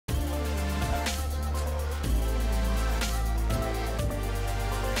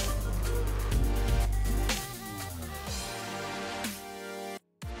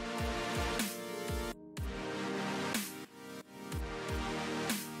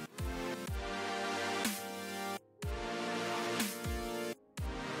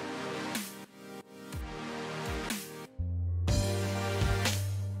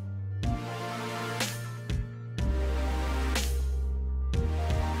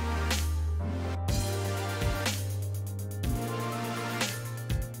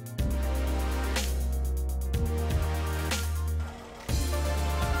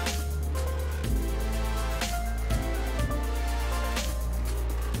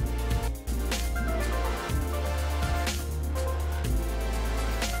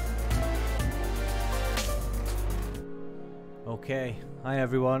Okay, hi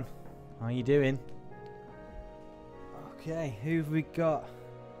everyone. How you doing? Okay, who've we got?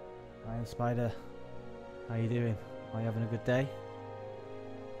 Iron Spider. How you doing? Are you having a good day?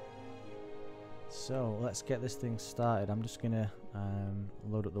 So let's get this thing started. I'm just gonna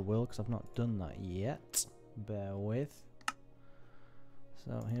load up the world because I've not done that yet. Bear with.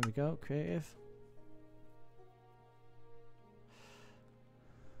 So here we go, creative.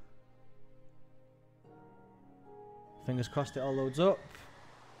 Fingers crossed it all loads up.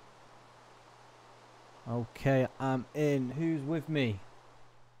 Okay, I'm in. Who's with me?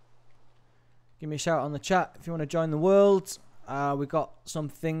 Give me a shout on the chat if you want to join the world. We've got some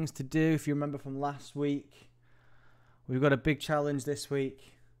things to do. If you remember from last week, we've got a big challenge this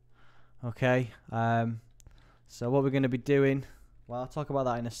week. Okay, so what we're going to be doing, well, I'll talk about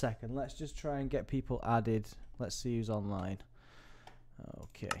that in a second. Let's just try and get people added. Let's see who's online.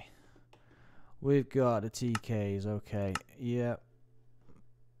 Okay. We've got the TKs, okay, yeah.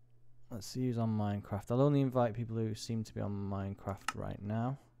 Let's see who's on Minecraft. I'll only invite people who seem to be on Minecraft right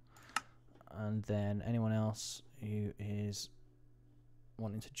now. And then anyone else who is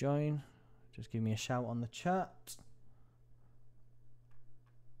wanting to join, just give me a shout on the chat.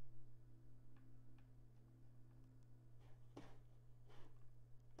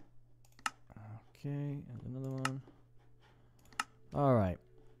 Okay, and another one. Alright.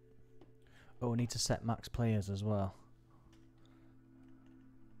 Oh, we need to set max players as well.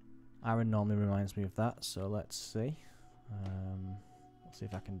 Aaron normally reminds me of that, so let's see. Let's see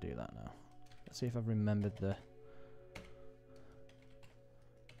if I can do that now. Let's see if I've remembered the...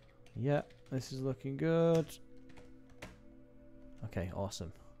 Yeah, this is looking good. Okay,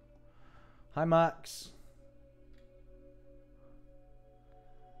 awesome. Hi, Max.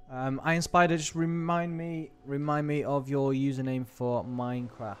 Iron Spider, just remind me of your username for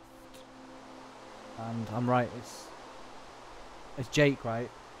Minecraft. And I'm right, it's Jake, right?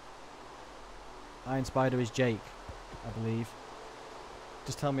 Iron Spider is Jake, I believe.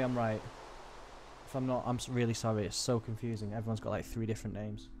 Just tell me I'm right. If I'm not, I'm really sorry. It's so confusing. Everyone's got like 3 different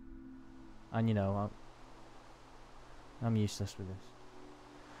names. And you know, I'm useless with this.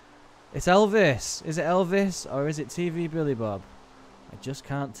 It's Elvis! Is it Elvis or is it TV Billy Bob? I just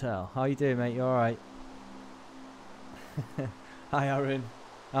can't tell. How you doing, mate? You alright? Hi, Aaron.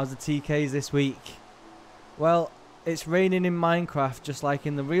 How's the TKs this week? Well, it's raining in Minecraft just like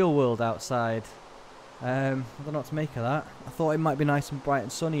in the real world outside. I don't know what to make of that. I thought it might be nice and bright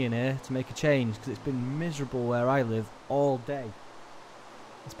and sunny in here to make a change because it's been miserable where I live all day.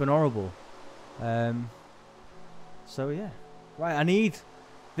 It's been horrible. So yeah. Right,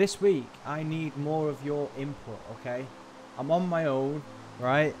 this week I need more of your input, okay? I'm on my own,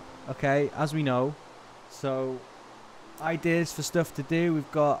 right? Okay, as we know. So, ideas for stuff to do.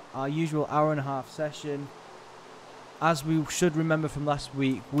 We've got our usual hour-and-a-half session. As we should remember from last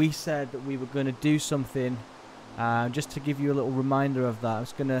week, we said that we were going to do something. Just to give you a little reminder of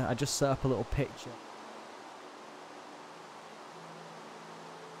that, I just set up a little picture.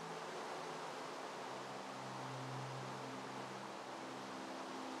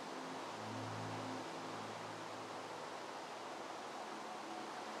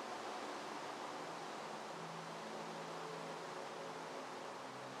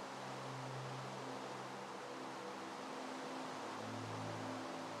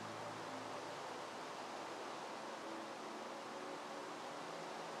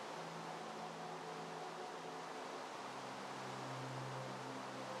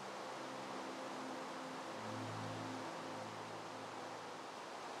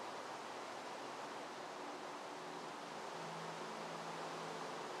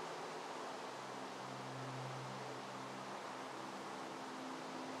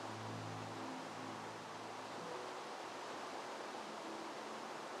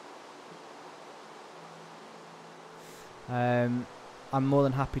 I'm more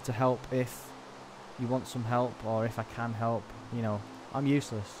than happy to help if you want some help or if I can help. You know, I'm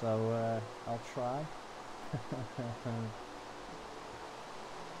useless, so I'll try.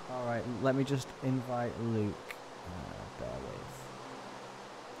 Alright, let me just invite Luke. Bear with.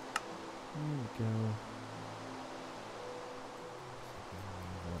 There we go.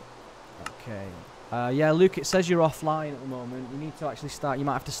 Okay. Yeah, Luke, it says you're offline at the moment. You need to actually start. You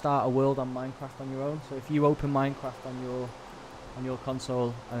might have to start a world on Minecraft on your own. So if you open Minecraft on your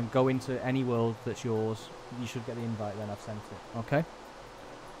console and go into any world that's yours, you should get the invite. Then I've sent it. Okay.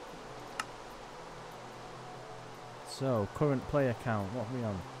 So current player count. What are we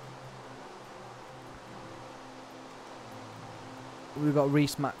on? We've got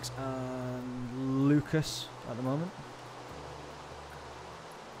Reese, Max, and Lucas at the moment.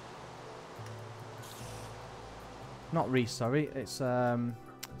 Not Reese, sorry. It's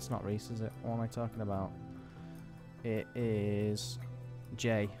not Reese, is it? What am I talking about? It is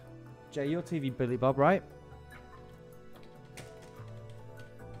Jay. Jay, your TV Billy Bob, right?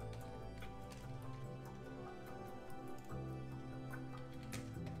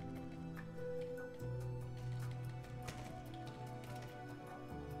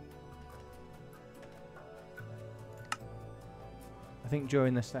 I think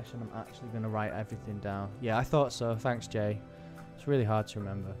during this session I'm actually going to write everything down. Yeah, I thought so. Thanks, Jay. It's really hard to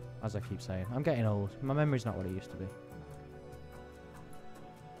remember, as I keep saying. I'm getting old. My memory's not what it used to be.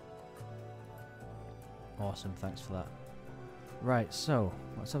 Awesome, thanks for that. Right, so,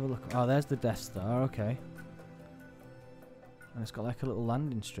 let's have a look. Oh, there's the Death Star, okay. And it's got like a little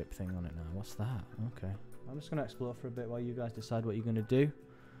landing strip thing on it now. What's that? Okay. I'm just going to explore for a bit while you guys decide what you're going to do.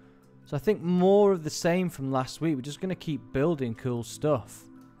 So I think more of the same from last week. We're just going to keep building cool stuff.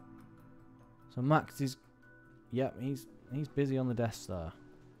 So Max is... Yep, he's busy on the Death Star.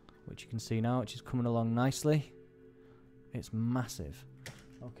 Which you can see now, which is coming along nicely. It's massive.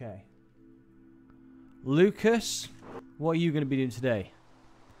 Okay. Lucas, what are you going to be doing today?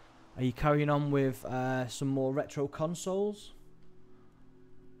 Are you carrying on with some more retro consoles?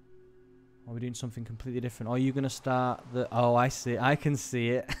 Or are we doing something completely different? Or are you going to start the... Oh, I see. I can see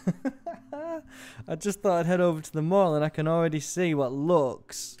it. I just thought I'd head over to the mall and I can already see what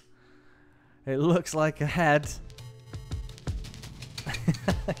looks... It looks like a head.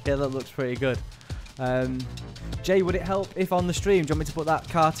 Yeah, that looks pretty good. Jay, would it help if on the stream, do you want me to put that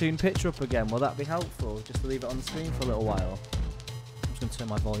cartoon picture up again? Will that be helpful? Just to leave it on the screen for a little while. I'm just going to turn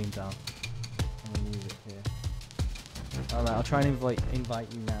my volume down. I'm going to use it here. Alright, I'll try and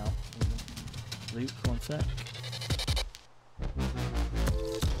invite you now. Luke, one sec.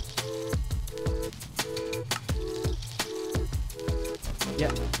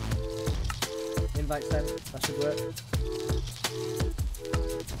 Yep. Invite sent. That should work.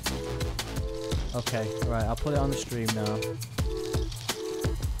 Okay, right, I'll put it on the stream now.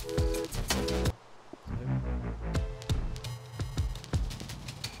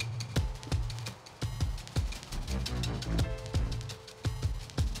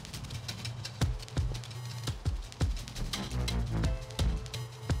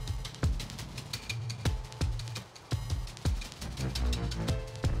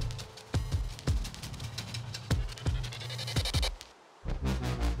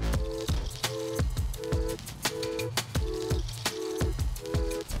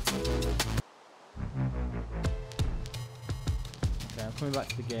 Coming back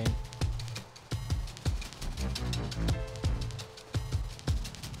to the game.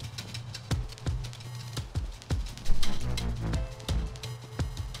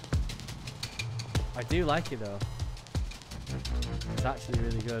 I do like it though. It's actually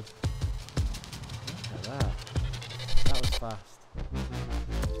really good. Look at that. That was fast.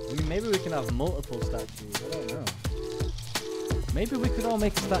 I mean, maybe we can have multiple statues. I don't know. Maybe we could all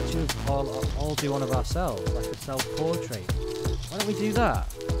make a statue of all do one of ourselves, like a self-portrait. Why don't we do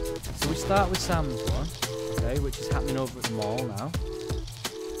that? So we start with Sam's one, okay, which is happening over at the mall now.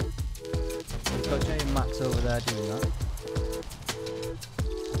 We've got Jay and Max over there doing that.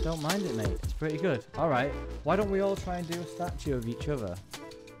 I don't mind it, mate. It's pretty good. Alright, why don't we all try and do a statue of each other?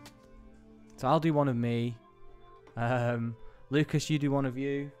 So I'll do one of me. Lucas, you do one of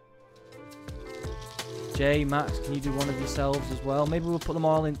you. Jay, Max, can you do one of yourselves as well? Maybe we'll put them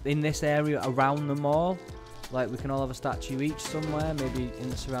all in this area around the mall. Like, we can all have a statue each somewhere, maybe in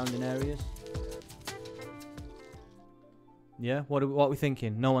the surrounding areas. Yeah? What are we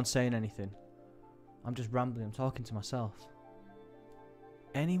thinking? No one's saying anything. I'm just rambling. I'm talking to myself.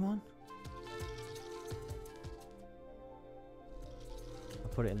 Anyone? I'll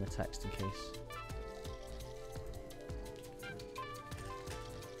put it in the text in case.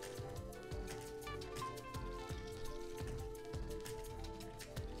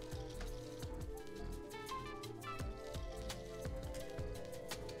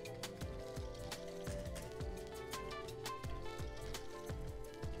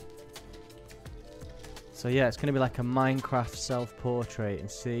 So yeah, it's going to be like a Minecraft self-portrait,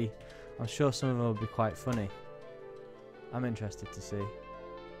 and see, I'm sure some of them will be quite funny. I'm interested to see.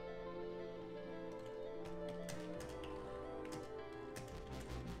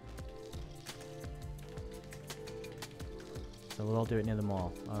 So we'll all do it near the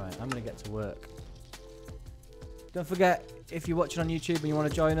mall. Alright, I'm going to get to work. Don't forget, if you're watching on YouTube and you want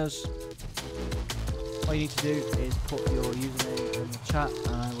to join us, all you need to do is put your username in the chat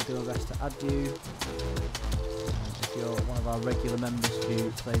and we'll do our best to add you. If you're one of our regular members who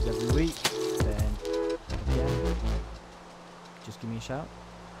plays every week, then yeah, just give me a shout.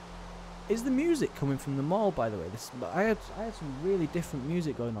 Is the music coming from the mall, by the way? I had some really different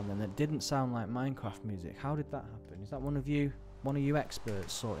music going on then that didn't sound like Minecraft music. How did that happen? Is that one of you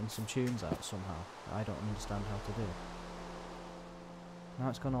experts sorting some tunes out somehow that I don't understand how to do? Now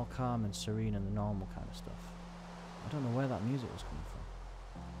it's gone all calm and serene and the normal kind of stuff. I don't know where that music was coming from.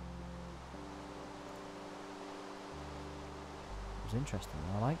 It was interesting.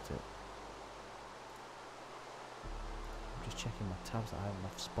 I liked it. Just checking my tabs that I haven't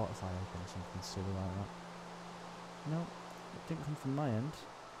left Spotify open or something silly like that. No, it didn't come from my end.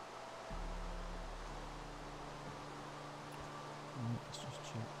 Right, let's just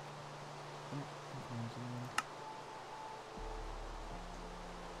check. Yeah, nothing's in there.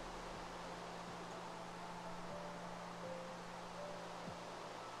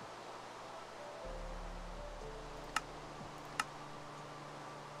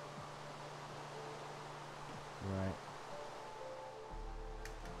 Right.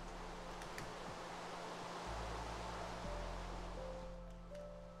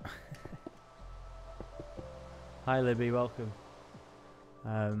 Hi Libby, welcome.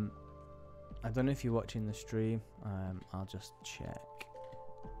 I don't know if you're watching the stream. I'll just check.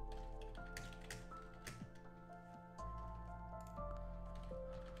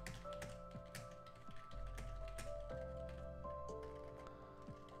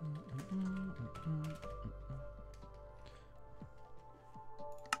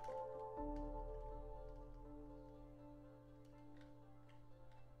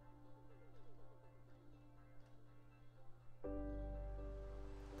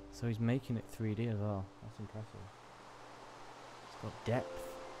 So he's making it 3D as well. That's impressive. It's got depth.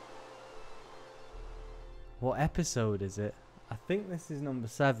 What episode is it? I think this is number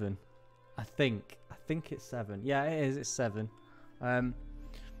 7. I think it's 7. Yeah, it is. It's 7. Oh,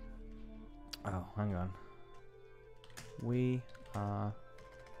 hang on. We are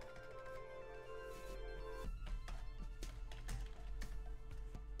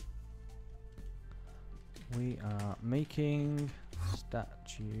making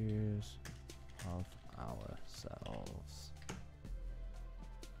statues of ourselves.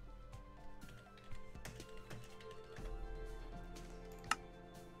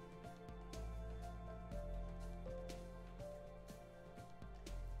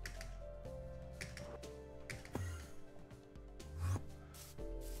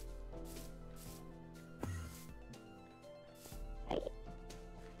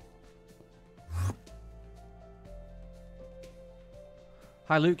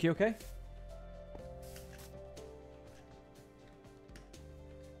 Hi Luke, you okay?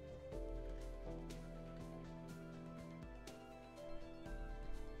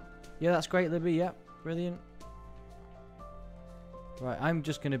 Yeah, that's great, Libby. Yep, brilliant. Right, I'm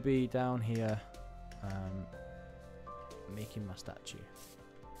just going to be down here making my statue.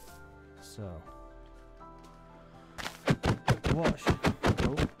 So, watch.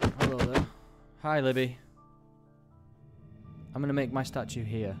 Oh, hello there. Hi, Libby. I'm going to make my statue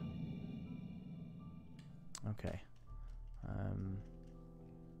here. Okay. I'm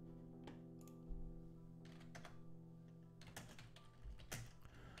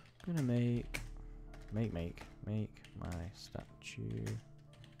gonna make my statue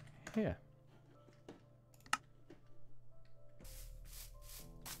here.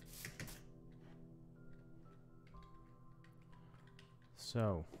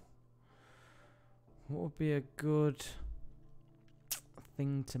 So, what would be a good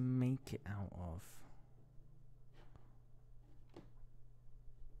thing to make it out of?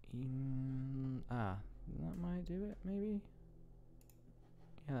 That might do it, maybe?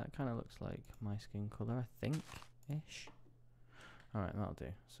 Yeah, that kind of looks like my skin colour, I think, ish. Alright, that'll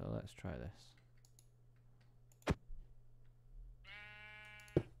do. So let's try this.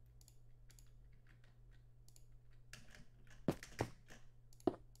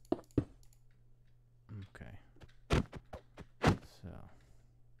 Okay. So.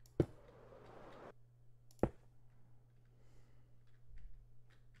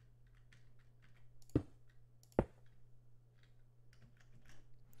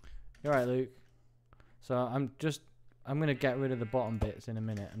 You're right, Luke. So I'm gonna get rid of the bottom bits in a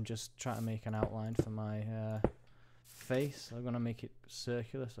minute. I'm just trying to make an outline for my face. I'm gonna make it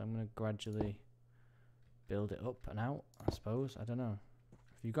circular, so I'm gonna gradually build it up and out, I suppose. I don't know.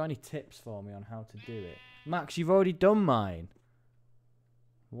 If you've got any tips for me on how to do it. Max, you've already done mine.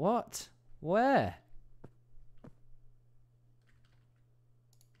 What? Where?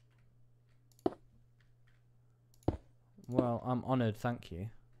 Well, I'm honoured, thank you.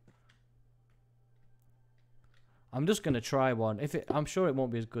 I'm just gonna try one. I'm sure it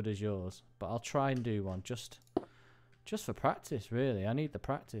won't be as good as yours, but I'll try and do one just Just for practice, really. I need the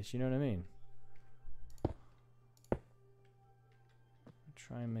practice, you know what I mean?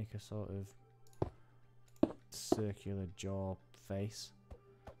 Try and make a sort of circular jaw face.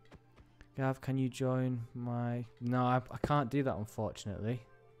 Gav, can you join my... No, I can't do that, unfortunately.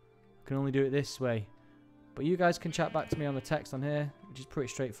 I can only do it this way. But you guys can chat back to me on the text on here, which is pretty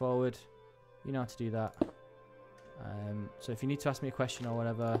straightforward. You know how to do that. So if you need to ask me a question or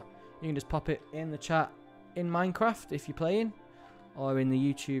whatever, you can just pop it in the chat in Minecraft if you're playing, or in the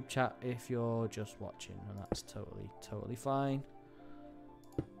YouTube chat if you're just watching, and that's totally fine.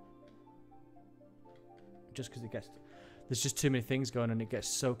 Just because it gets... There's just too many things going on, and it gets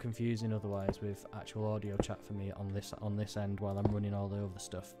so confusing otherwise with actual audio chat for me on this end while I'm running all the other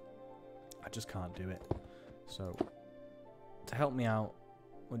stuff. I just can't do it. So to help me out,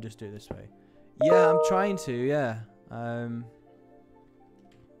 we'll just do it this way. Yeah, I'm trying to. Yeah.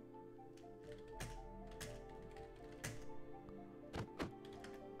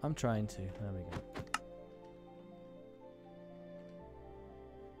 I'm trying to. There we go.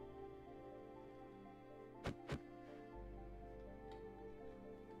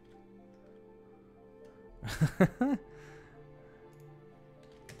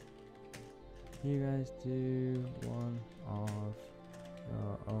 You guys do one of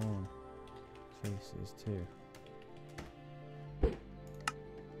your own faces too.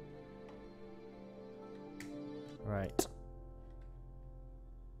 Right.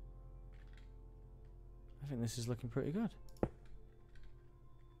 I think this is looking pretty good.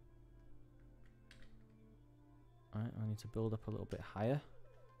 Alright, I need to build up a little bit higher.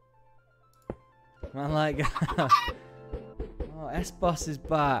 Man, like, oh, S-Boss is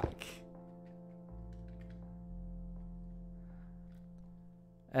back.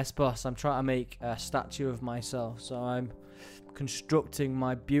 S-Boss, I'm trying to make a statue of myself, so I'm constructing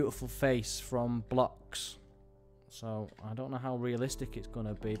my beautiful face from blocks. So I don't know how realistic it's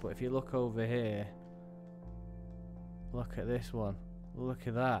gonna be, but if you look over here, look at this one. Look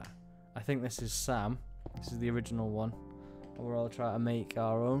at that. I think this is Sam. This is the original one. We're all trying to make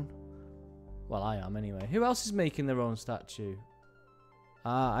our own. Well, I am anyway. Who else is making their own statue?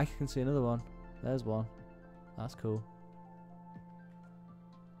 Ah, I can see another one. There's one. That's cool.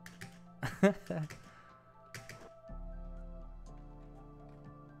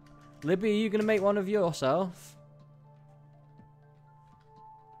 Libby, are you going to make one of yourself?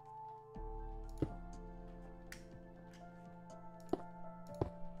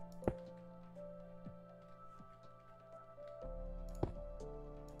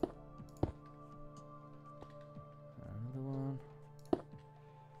 Another one.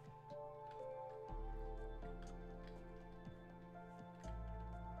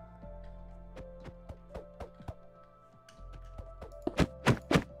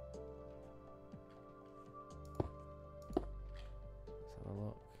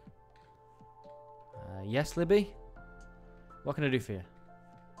 Yes, Libby? What can I do for you?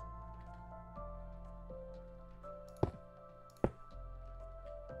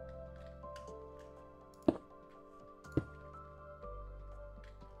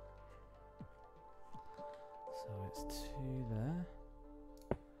 So it's 2 there.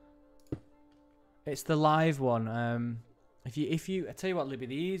 It's the live one. If you I tell you what, Libby,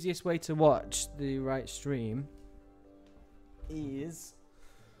 the easiest way to watch the right stream is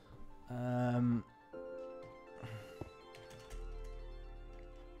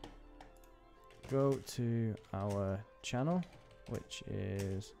go to our channel, which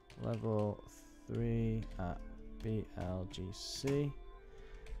is level 3 at BLGC.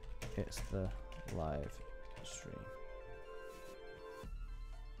 It's the live stream.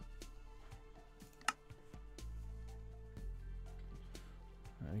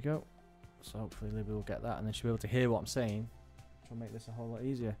 There we go. So hopefully Libby will get that, and then she'll be able to hear what I'm saying, which will make this a whole lot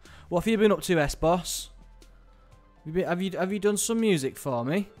easier. What have you been up to, S-Boss? Have you done some music for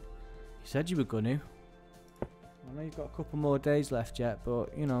me? You said you were going to. I know you've got a couple more days left yet,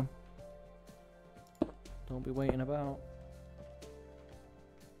 but, you know, don't be waiting about.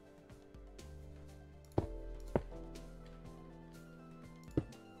 Okay,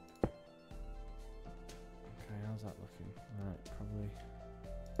 how's that looking? Right, probably.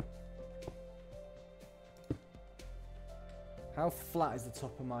 How flat is the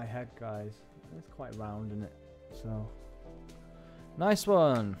top of my head, guys? It's quite round, isn't it? So... Nice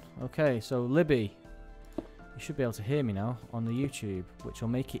one. Okay, so Libby, you should be able to hear me now on the YouTube, which will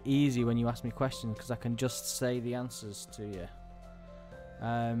make it easy when you ask me questions because I can just say the answers to you.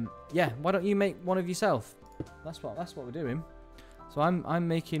 Yeah, why don't you make one of yourself? That's what we're doing. So I'm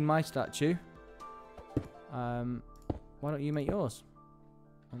making my statue. Why don't you make yours?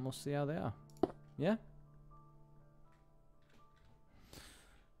 And we'll see how they are. Yeah?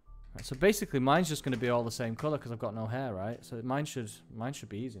 Right, so basically mine's just going to be all the same colour because I've got no hair, right? So mine should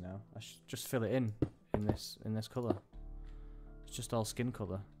be easy now. I should just fill it in this colour. It's just all skin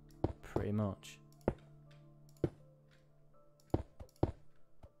colour, pretty much.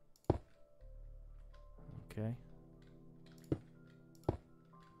 Okay.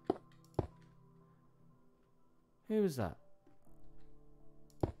 Who was that?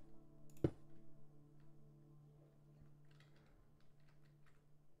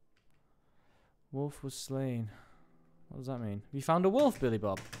 Wolf was slain. What does that mean? Have you found a wolf, Billy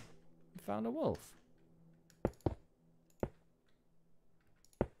Bob? You found a wolf?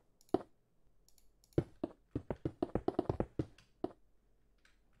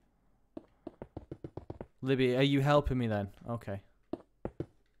 Libby, are you helping me then? Okay.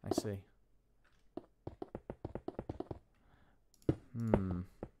 I see.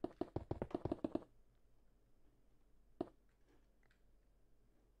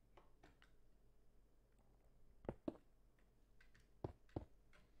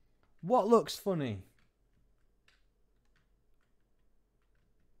 What looks funny?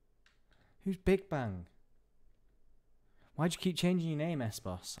 Who's Big Bang? Why'd you keep changing your name,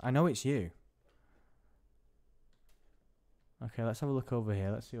 S-Boss? I know it's you. Okay, let's have a look over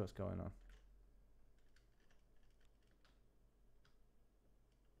here. Let's see what's going on.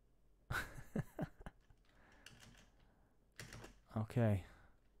 Okay.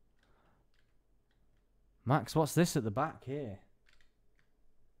 Max, what's this at the back here?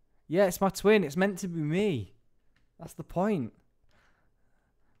 Yeah, it's my twin. It's meant to be me. That's the point.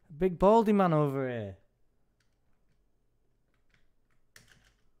 Big baldy man over here.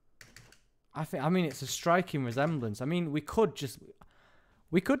 I mean, it's a striking resemblance. I mean, we could just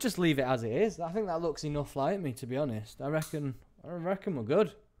leave it as it is. I think that looks enough like me, to be honest. I reckon we're good.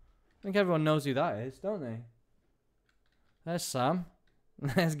 I think everyone knows who that is, don't they? There's Sam.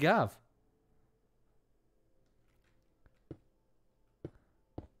 There's Gav.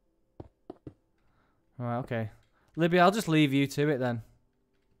 Alright, okay. Libby, I'll just leave you to it then.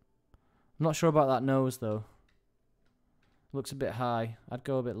 I'm not sure about that nose though. Looks a bit high. I'd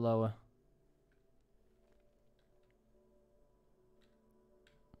go a bit lower.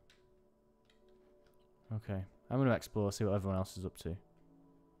 Okay. I'm going to explore, see what everyone else is up to.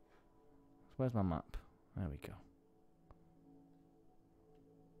 Where's my map? There we go.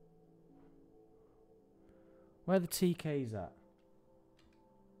 Where are the TKs at?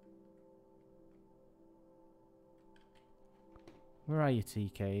 Where are you,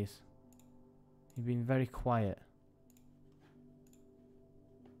 TKs? You've been very quiet.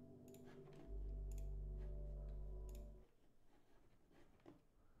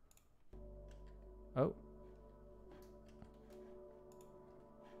 Oh.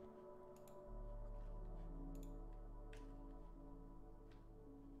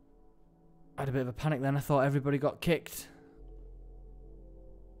 I had a bit of a panic then. I thought everybody got kicked.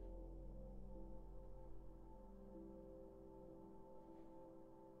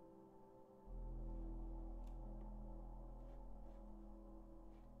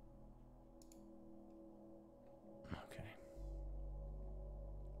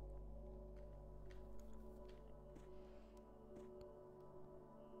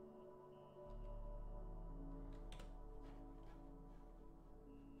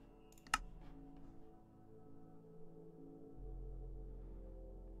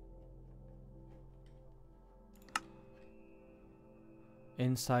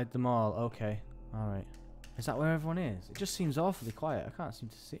 Inside the mall, okay. Alright. Is that where everyone is? It just seems awfully quiet. I can't seem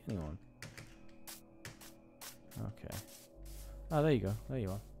to see anyone. Okay. Oh, there you go. There you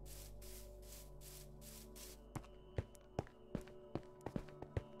are.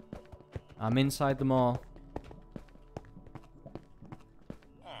 I'm inside the mall.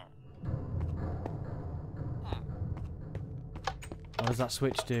 What does that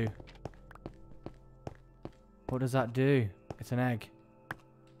switch do? What does that do? It's an egg.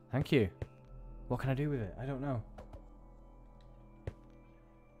 Thank you. What can I do with it? I don't know.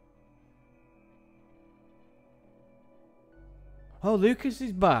 Oh, Lucas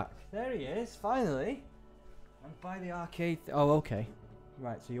is back. There he is, finally. And by the arcade. Oh, okay.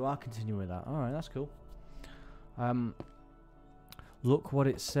 Right, so you are continuing with that. Alright, that's cool. Look what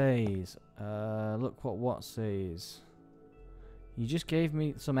it says. Look what says. You just gave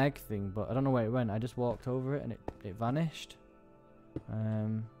me some egg thing, but I don't know where it went. I just walked over it and it vanished.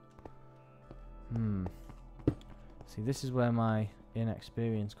 See, this is where my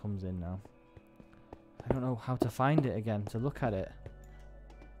inexperience comes in now. I don't know how to find it again, to look at it.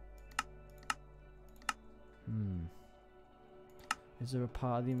 Is there a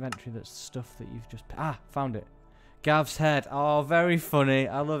part of the inventory that's stuff that you've just... Ah, found it. Gav's head. Oh, very funny.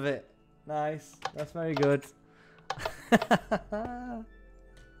 I love it. Nice. That's very good.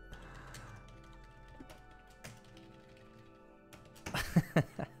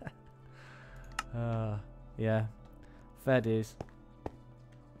 Yeah. Fair dues.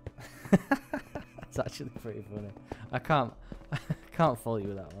 It's actually pretty funny. I can't fault you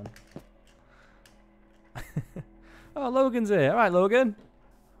with that one. Oh, Logan's here. Alright, Logan.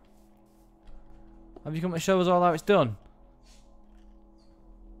 Have you come to show us all how it's done?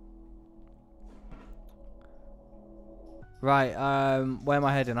 Right, where am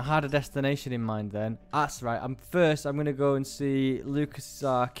I heading? I had a destination in mind then. That's right. I'm going to go and see Lucas's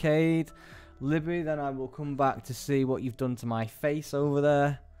arcade. Libby, then I will come back to see what you've done to my face over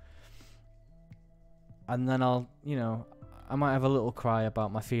there. And then I'll, you know, I might have a little cry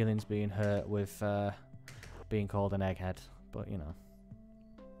about my feelings being hurt with being called an egghead. But, you know,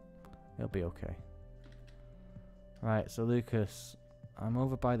 it'll be okay. Right, so Lucas, I'm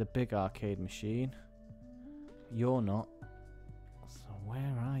over by the big arcade machine. You're not. So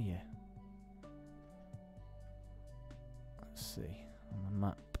where are you? Let's see on the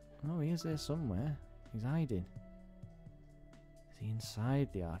map. Oh, he is there somewhere. He's hiding. Is he inside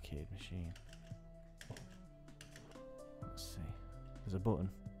the arcade machine? Let's see. There's a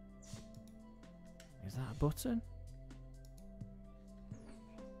button. Is that a button?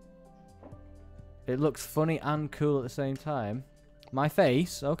 It looks funny and cool at the same time. My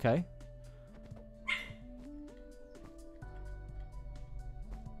face? Okay.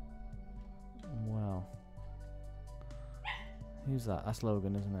 Wow. Who's that? That's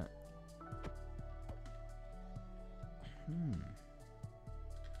Logan, isn't it?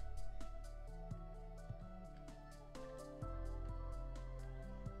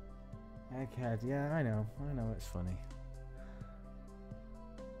 Egghead, yeah, I know, it's funny.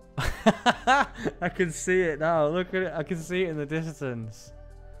 I can see it now, look at it, I can see it in the distance.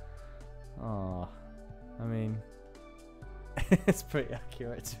 Oh, I mean, it's pretty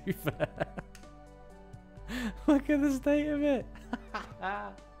accurate to be fair. Look at the state of it.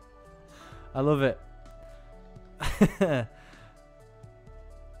 I love it.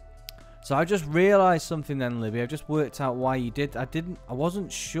 So I just realised something then, Libby. I just worked out why you did. I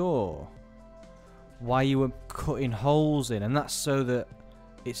wasn't sure why you were cutting holes in, and that's so that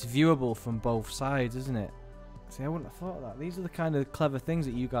it's viewable from both sides, isn't it? See, I wouldn't have thought of that. These are the kind of clever things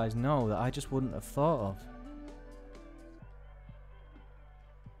that you guys know that I just wouldn't have thought of.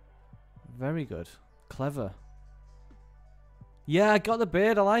 Very good. Clever. Yeah, I got the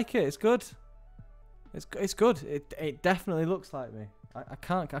beard. I like it. It's good. It's good. It definitely looks like me. I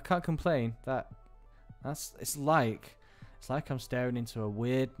can't complain. It's like I'm staring into a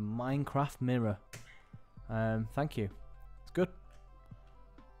weird Minecraft mirror. Thank you. It's good.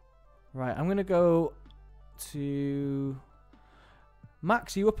 Right, I'm gonna go to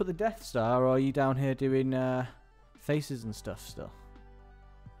Max. Are you up at the Death Star, or are you down here doing faces and stuff still?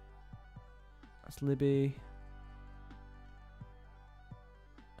 That's Libby.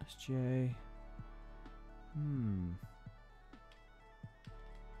 That's Jay. I'm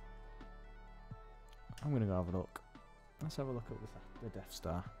gonna go have a look. Let's have a look at the Death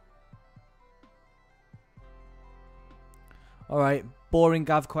Star. Alright, boring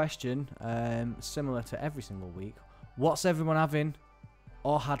Gav question. Similar to every single week. What's everyone having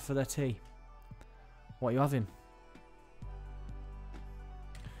or had for their tea? What are you having?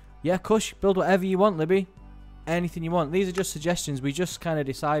 Yeah, Kush, build whatever you want, Libby. Anything you want. These are just suggestions. We just kind of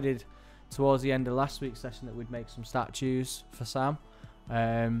decided towards the end of last week's session that we'd make some statues for Sam.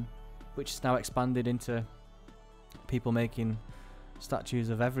 Which is now expanded into people making statues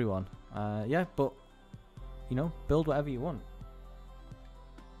of everyone. Yeah, but, you know, build whatever you want.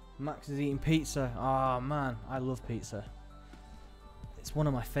 Max is eating pizza. Oh, man, I love pizza. It's one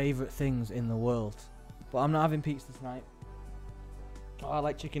of my favourite things in the world. But I'm not having pizza tonight. Oh, I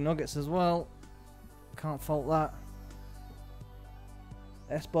like chicken nuggets as well. Can't fault that.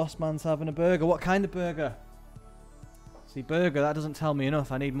 S-Boss Man's having a burger. What kind of burger? See, burger, that doesn't tell me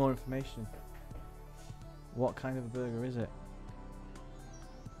enough. I need more information. What kind of a burger is it?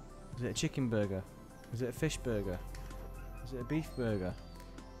 Is it a chicken burger? Is it a fish burger? Is it a beef burger?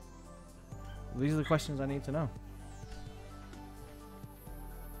 These are the questions I need to know.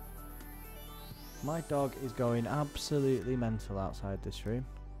 My dog is going absolutely mental outside this room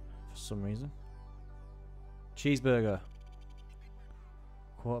for some reason. Cheeseburger.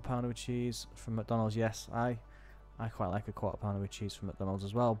 Quarter pounder with cheese from McDonald's. Yes, I quite like a quarter pounder with cheese from McDonald's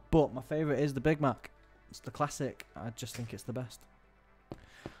as well. But my favourite is the Big Mac. It's the classic. I just think it's the best.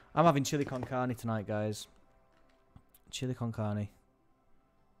 I'm having chili con carne tonight, guys. Chili con carne.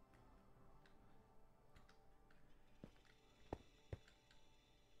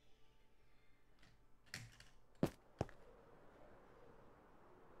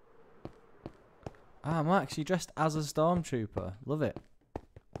 Ah, Max, you dressed as a stormtrooper. Love it.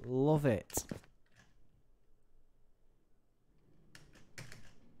 Love it.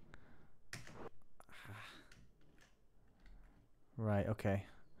 Right, okay.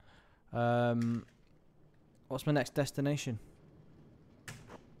 What's my next destination?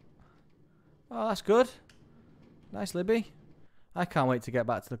 Oh, that's good. Nice, Libby. I can't wait to get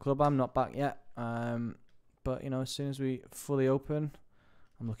back to the club. I'm not back yet. But, you know, as soon as we fully open,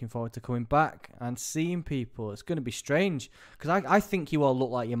 I'm looking forward to coming back and seeing people. It's going to be strange because I think you all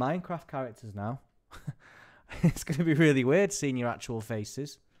look like your Minecraft characters now. It's going to be really weird seeing your actual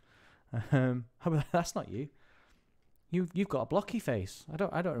faces. That's not you. You've got a blocky face. I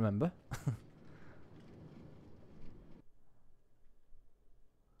don't remember.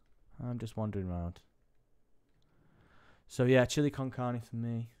 I'm just wandering around. So yeah, chili con carne for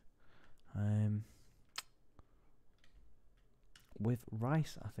me. With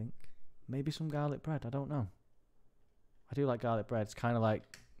rice, I think. Maybe some garlic bread. I don't know. I do like garlic bread. It's kind of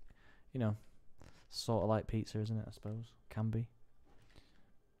like, you know, sort of like pizza, isn't it? I suppose can be.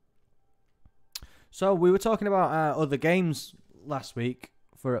 So we were talking about other games last week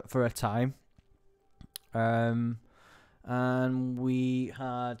for a time, and we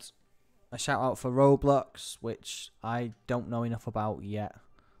had a shout out for Roblox, which I don't know enough about yet.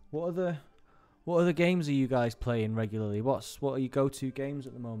 What other games are you guys playing regularly? What are your go-to games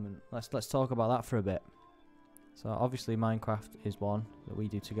at the moment? Let's talk about that for a bit. So obviously Minecraft is one that we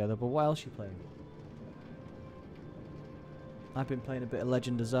do together, but what else are you playing? I've been playing a bit of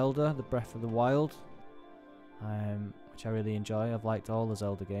Legend of Zelda, the Breath of the Wild, which I really enjoy. I've liked all the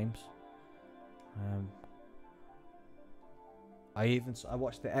Zelda games. I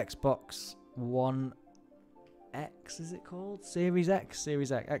watched the Xbox One X, is it called? Series X,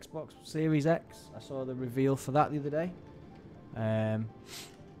 Xbox Series X. I saw the reveal for that the other day, and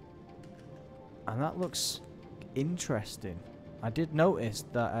that looks interesting. I did notice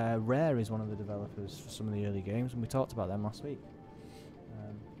that Rare is one of the developers for some of the early games, and we talked about them last week.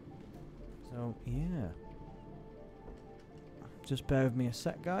 So yeah, just bear with me a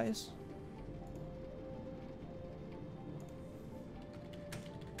sec, guys.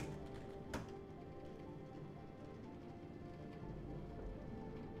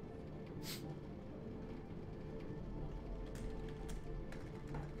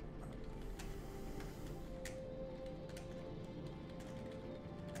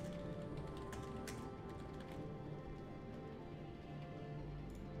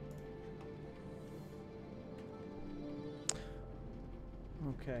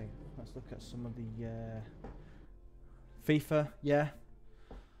 Okay, let's look at some of the FIFA. Yeah,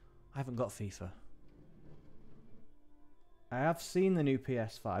 I haven't got FIFA. I have seen the new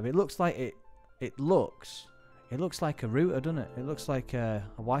PS5. It looks like it looks like a router, doesn't it? It looks like a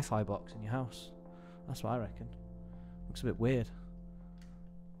Wi-Fi box in your house. That's what I reckon. Looks a bit weird.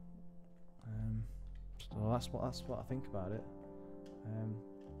 So that's what I think about it.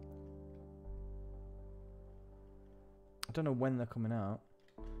 I don't know when they're coming out.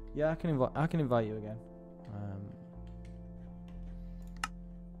 Yeah, I can invite you again.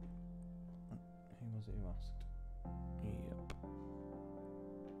 Who was it who asked? Yep.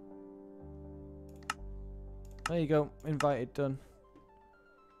 There you go. Invited, done.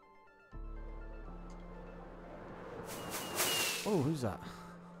 Oh, who's that?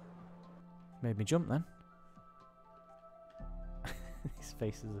 Made me jump then. These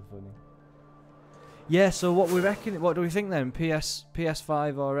faces are funny. Yeah, so what we reckon? What do we think then?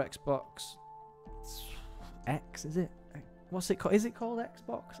 PS5 or Xbox X? Is it? What's it called? Is it called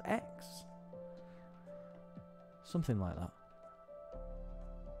Xbox X? Something like that.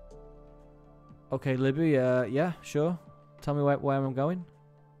 Okay, Libby. Yeah, sure. Tell me where I'm going.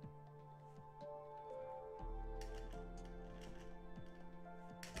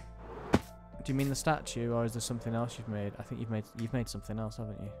 Do you mean the statue, or is there something else you've made? I think you've made something else,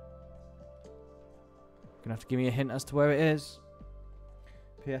 haven't you? Gonna have to give me a hint as to where it is.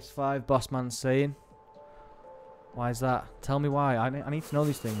 PS5, Bossman's saying. Why is that? Tell me why. I need to know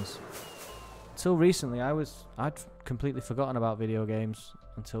these things. Until recently, I'd completely forgotten about video games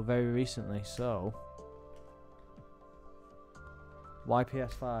until very recently. So, why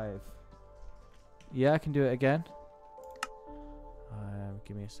PS5? Yeah, I can do it again.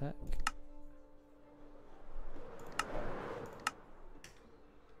 Give me a sec.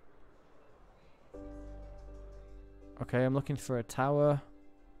 Okay, I'm looking for a tower.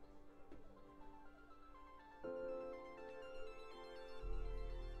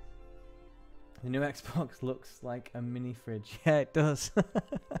 The new Xbox looks like a mini fridge. Yeah, it does.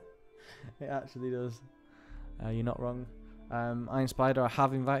 It actually does. You're not wrong. Iron Spider, I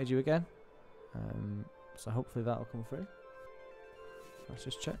have invited you again. So hopefully that'll come through. Let's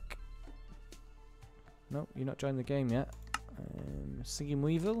just check. No, you're not joined the game yet. Singing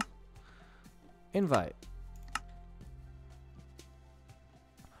Weevil. Invite.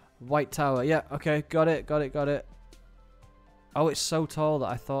 White Tower. Yeah, okay, got it. Oh, it's so tall that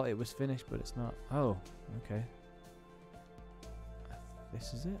I thought it was finished, but it's not. Oh, okay.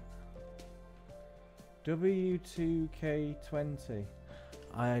 This is it. W2K20.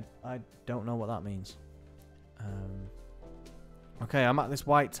 I don't know what that means. Okay, I'm at this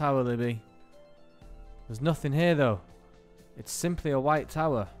white tower, Libby. There's nothing here though. It's simply a white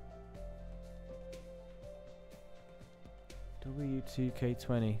tower.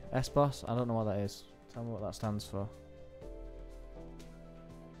 W2K20. S-Boss? I don't know what that is. Tell me what that stands for.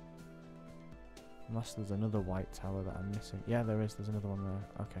 Unless there's another white tower that I'm missing. Yeah, there is. There's another one there.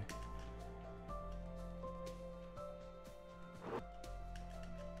 Okay.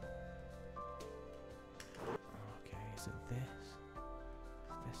 Okay, is it this?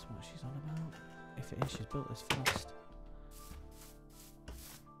 Is this what she's on about? If it is, she's built this fast.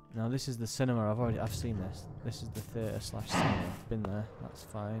 No, this is the cinema. I've seen this. This is the theatre / cinema. I've been there. That's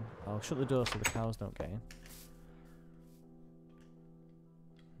fine. I'll shut the door so the cows don't get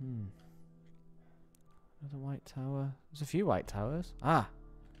in. Another white tower. There's a few white towers. Ah,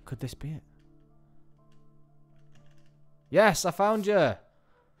 could this be it? Yes, I found you.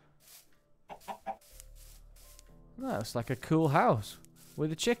 That's like a cool house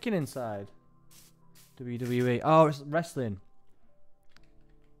with a chicken inside. WWE. Oh, it's wrestling.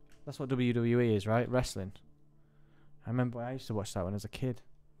 That's what WWE is, right? Wrestling. I remember I used to watch that when I was a kid.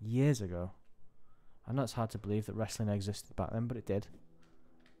 Years ago. I know it's hard to believe that wrestling existed back then, but it did.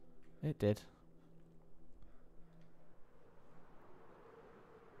 It did.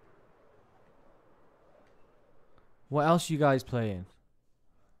 What else you guys playing?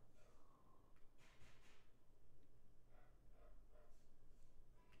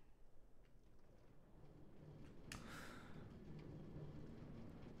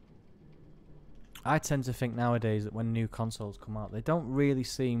 I tend to think nowadays that when new consoles come out, they don't really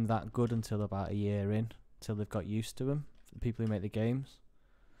seem that good until about a year in, till they've got used to them, the people who make the games.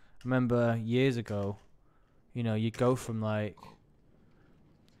 I remember years ago, you know, you'd go from like,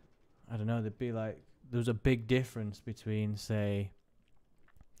 I don't know, there'd be like, there was a big difference between, say,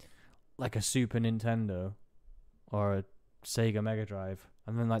 like a Super Nintendo or a Sega Mega Drive,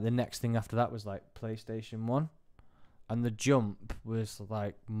 and then like the next thing after that was like PlayStation 1, and the jump was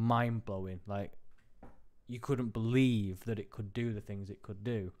like mind-blowing. Like, you couldn't believe that it could do the things it could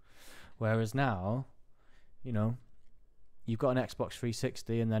do. Whereas now, you know, you've got an Xbox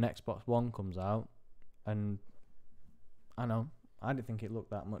 360 and then Xbox One comes out, and I know, I didn't think it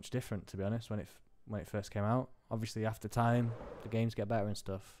looked that much different, to be honest, when it first came out. Obviously, after time, the games get better and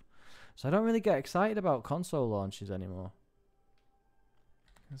stuff. So I don't really get excited about console launches anymore.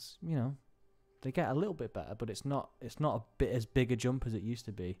 Because, you know, they get a little bit better, but it's not a bit as big a jump as it used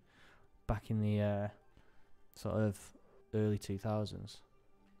to be back in the sort of early 2000s.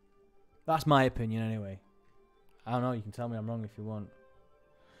 That's my opinion anyway. I don't know, you can tell me I'm wrong if you want.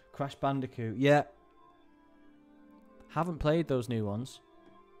 Crash Bandicoot, yeah. Haven't played those new ones,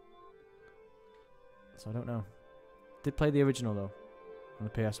 so I don't know. Did play the original though, on the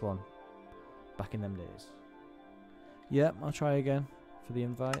PS1, back in them days. Yep, I'll try again for the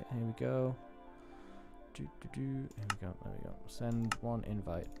invite. Here we go. Here we go. There we go. Send one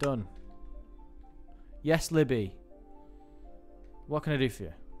invite. Done. Yes, Libby. What can I do for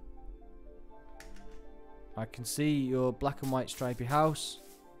you? I can see your black and white stripy house.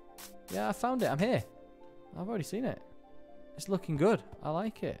 Yeah, I found it. I'm here. I've already seen it. It's looking good. I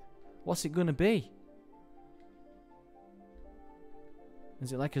like it. What's it gonna be?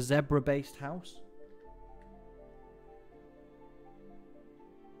 Is it like a zebra-based house?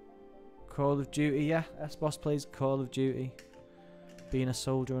 Call of Duty, yeah. S-Boss plays Call of Duty. Being a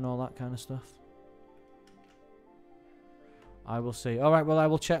soldier and all that kind of stuff. I will see. Alright, well, I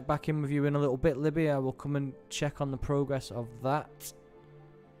will check back in with you in a little bit, Libby. I will come and check on the progress of that.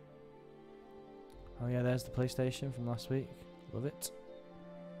 Oh yeah, there's the PlayStation from last week. Love it.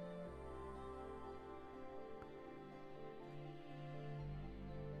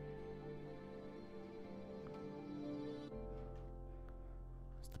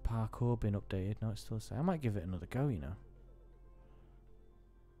 Has the parkour been updated? No, it's still the same. I might give it another go, you know.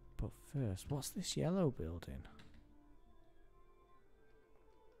 But first, what's this yellow building?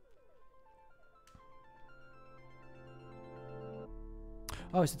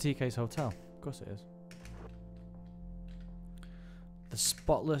 Oh, it's the TK's hotel. Of course it is. The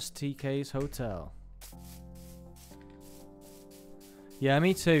spotless TK's hotel. Yeah,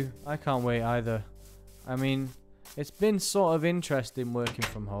 me too. I can't wait either. I mean, it's been sort of interesting working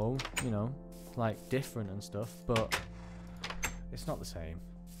from home, you know, like different and stuff, but it's not the same,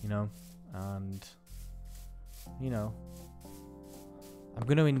 you know, and, you know, I'm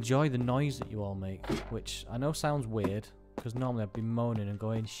going to enjoy the noise that you all make, which I know sounds weird, because normally I'd be moaning and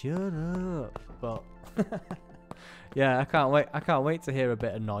going, shut up, but, yeah, I can't wait to hear a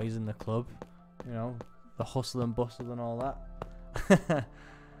bit of noise in the club, you know, the hustle and bustle and all that.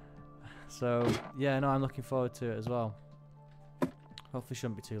 So, yeah, no, I'm looking forward to it as well. Hopefully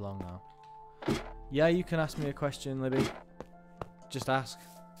shouldn't be too long now. Yeah, you can ask me a question, Libby. Just ask.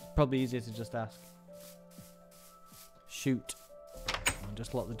 Probably easier to just ask. Shoot. And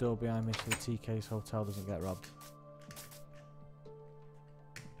just lock the door behind me so the TK's hotel doesn't get robbed.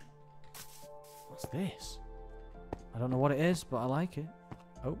 What's this? I don't know what it is, but I like it.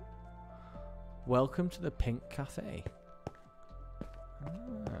 Oh. Welcome to the Pink Cafe. Ah.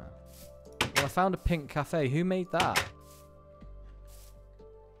 Well, I found a pink cafe. Who made that?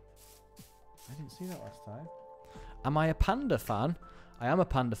 I didn't see that last time. Am I a panda fan? I am a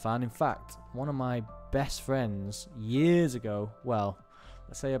panda fan. In fact, one of my best friends years ago, well,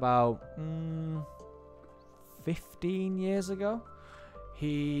 let's say about 15 years ago,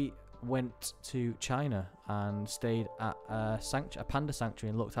 he went to China and stayed at a panda sanctuary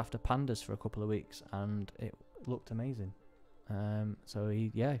and looked after pandas for a couple of weeks, and it looked amazing. So he,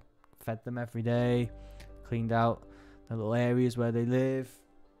 yeah, fed them every day, cleaned out the little areas where they live,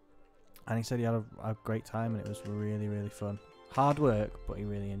 and he said he had a great time and it was really, really fun. Hard work, but he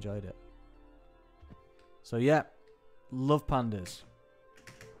really enjoyed it. So yeah, love pandas.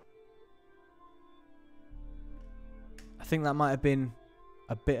 I think that might have been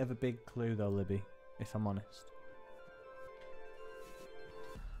a bit of a big clue though, Libby, if I'm honest.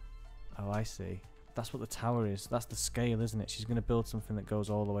 Oh, I see. That's what the tower is. That's the scale, isn't it? She's going to build something that goes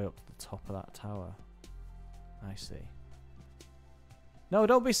all the way up to the top of that tower. I see. No,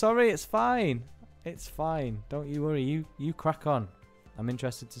 don't be sorry. It's fine. It's fine. Don't you worry. You crack on. I'm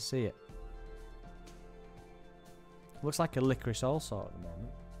interested to see it. Looks like a licorice all sort at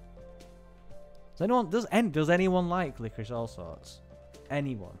the moment. Does anyone like licorice all sorts?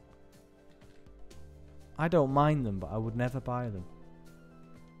 Anyone? I don't mind them, but I would never buy them.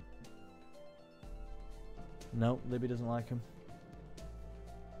 No, Libby doesn't like him.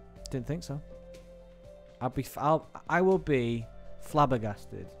 Didn't think so. I will be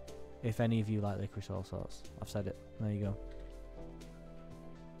flabbergasted if any of you like licorice all sorts. I've said it. There you go.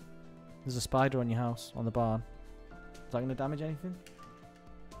 There's a spider on your house, on the barn. Is that going to damage anything?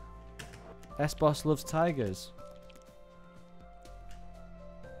 S-Boss loves tigers.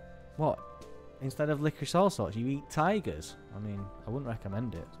 What? Instead of licorice all sorts, you eat tigers? I mean, I wouldn't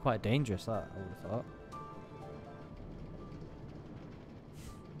recommend it. It's quite dangerous, that, I would have thought.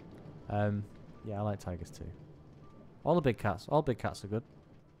 Yeah, I like tigers too. All big cats are good.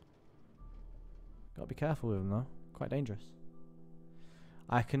 Gotta be careful with them though. Quite dangerous.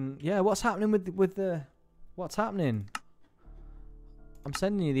 Yeah, what's happening with the... What's happening? I'm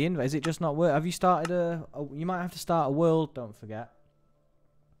sending you the invite. Is it just not work? Have you started you might have to start a world, don't forget.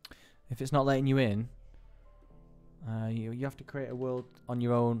 If it's not letting you in, you have to create a world on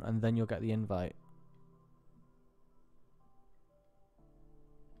your own and then you'll get the invite.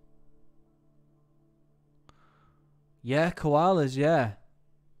 Yeah, koalas, yeah.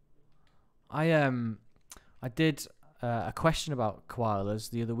 I did a question about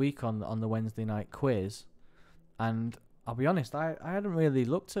koalas the other week on the Wednesday night quiz, and I'll be honest, I hadn't really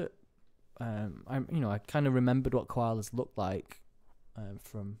looked at I kind of remembered what koalas looked like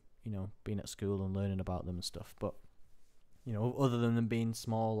from being at school and learning about them and stuff, but other than them being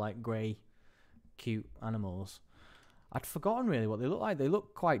small, like grey, cute animals, I'd forgotten really what they look like. They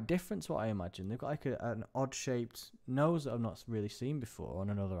look quite different to what I imagined. They've got like an odd-shaped nose that I've not really seen before on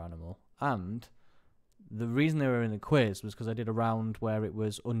another animal. And the reason they were in the quiz was because I did a round where it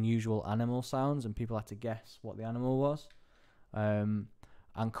was unusual animal sounds and people had to guess what the animal was. And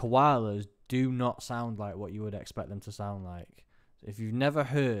koalas do not sound like what you would expect them to sound like. If you've never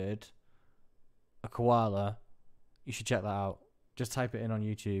heard a koala, you should check that out. Just type it in on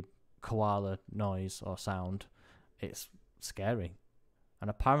YouTube, koala noise or sound. It's scary. And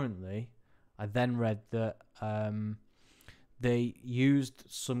apparently, I then read that they used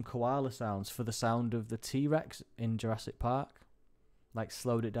some koala sounds for the sound of the T-Rex in Jurassic Park. Like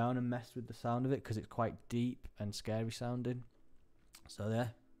slowed it down and messed with the sound of it because it's quite deep and scary sounding. So yeah,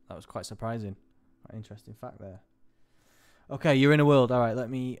 that was quite surprising. Quite interesting fact there. Okay, you're in a world. All right,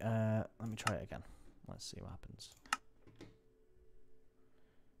 let me try it again. Let's see what happens.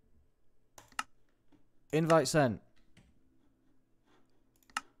 Invite sent.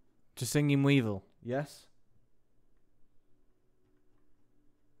 To Singing Weevil, yes?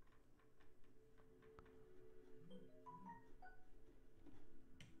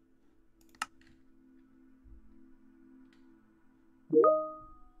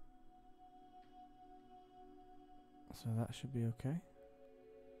 So that should be okay.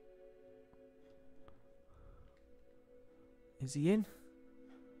 Is he in?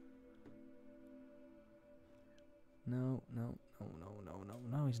 No,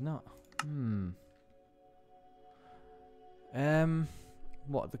 he's not.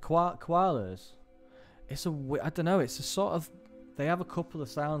 What, the koalas? It's I don't know, it's a sort of, they have a couple of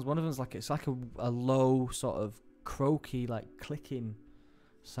sounds. One of them's like, it's like a low sort of croaky, like clicking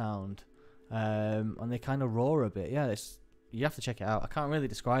sound. And they kind of roar a bit. Yeah, you have to check it out. I can't really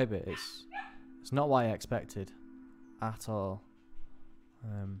describe it. It's not what I expected at all.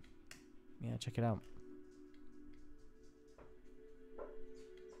 Yeah, check it out.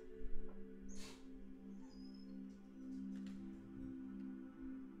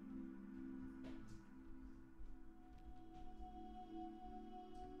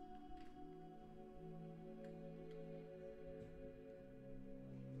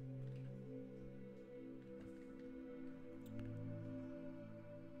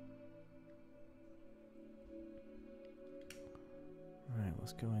 Right,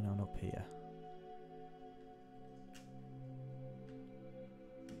 what's going on up here?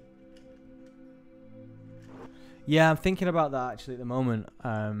 Yeah, I'm thinking about that actually at the moment,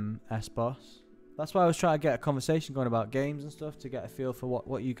 S-Boss. That's why I was trying to get a conversation going about games and stuff to get a feel for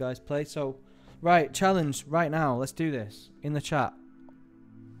what you guys play. So, right, challenge right now. Let's do this in the chat.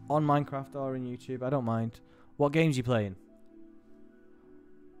 On Minecraft or in YouTube, I don't mind. What games are you playing?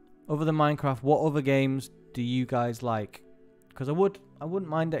 Other than Minecraft, what other games do you guys like? Because I wouldn't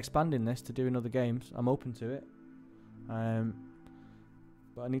mind expanding this to doing other games. I'm open to it.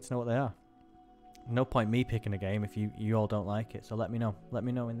 But I need to know what they are. No point me picking a game if you all don't like it. So let me know. Let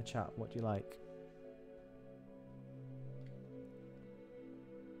me know in the chat what you like.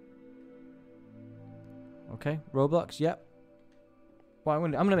 Okay, Roblox, yep. Well,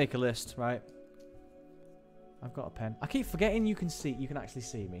 I'm gonna make a list, right? I've got a pen. I keep forgetting you can actually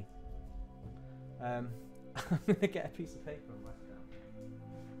see me. I'm gonna get a piece of paper and write it down.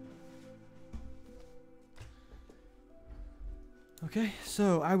 Okay,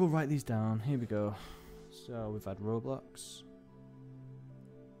 so I will write these down. Here we go. So we've had Roblox,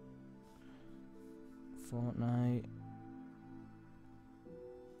 Fortnite,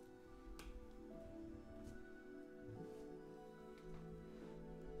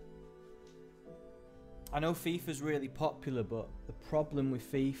 I know FIFA's really popular, but the problem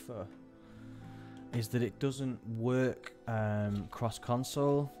with FIFA is that it doesn't work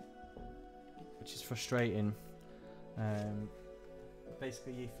cross-console, which is frustrating.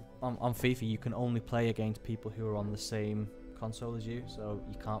 Basically, on FIFA, you can only play against people who are on the same console as you. So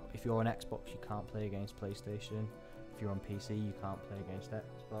you can't, if you're on Xbox, you can't play against PlayStation. If you're on PC, you can't play against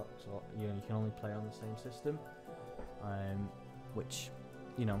Xbox, or you can only play on the same system, which,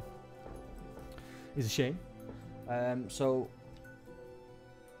 you know, is a shame.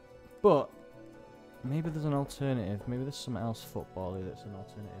 But maybe there's an alternative. Maybe there's something else football-y that's an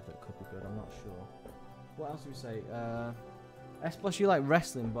alternative that could be good. I'm not sure. What else do we say? S plus, you like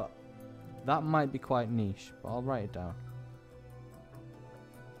wrestling, but that might be quite niche. But I'll write it down.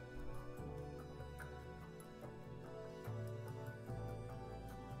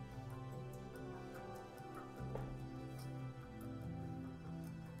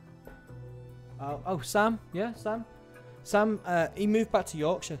 Oh, Sam. Yeah, Sam. Sam, he moved back to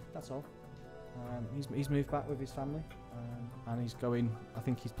Yorkshire. That's all. He's moved back with his family, and he's going. I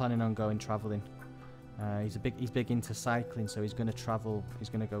think he's planning on going travelling. He's big into cycling, so he's going to travel. He's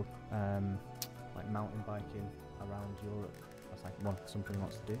going to go like mountain biking around Europe. That's like something he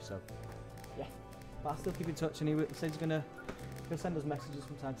wants to do. So yeah, but I'll still keep in touch, and he said he'll send us messages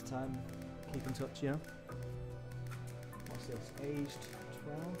from time to time. Keep in touch, you know. What's this? Aged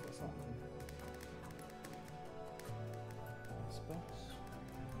 12. What's that mean?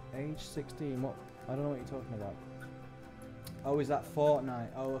 Age 16, what? I don't know what you're talking about. Oh, is that Fortnite?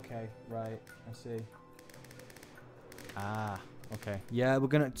 Oh, okay, right, I see. Ah, okay. Yeah, we're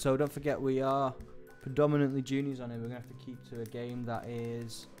gonna, so don't forget we are predominantly juniors on it. We're gonna have to keep to a game that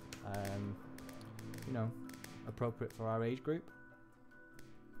is, you know, appropriate for our age group.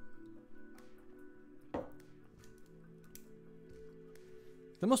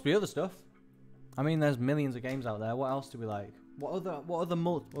 There must be other stuff. I mean, there's millions of games out there. What else do we like? What other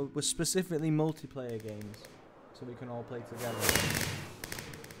we're specifically multiplayer games, so we can all play together.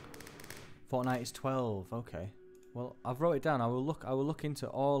 Fortnite is 12. Okay. Well, I've wrote it down. I will look into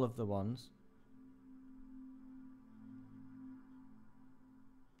all of the ones.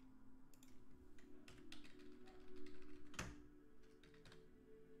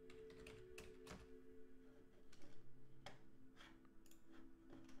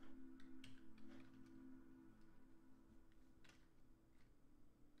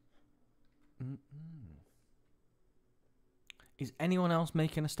 Is anyone else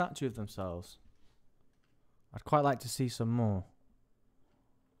making a statue of themselves? I'd quite like to see some more.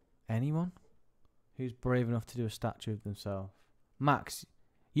 Anyone who's brave enough to do a statue of themselves? Max,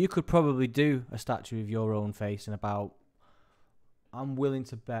 you could probably do a statue of your own face in about... I'm willing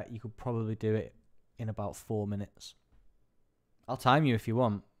to bet you could probably do it in about 4 minutes. I'll time you if you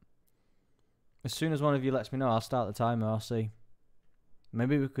want. As soon as one of you lets me know, I'll start the timer. I'll see.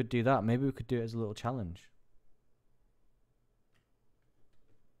 Maybe we could do that. Maybe we could do it as a little challenge.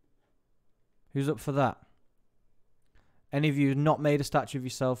 Who's up for that? Any of you who've not made a statue of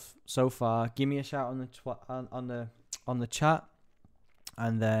yourself so far, give me a shout on the chat,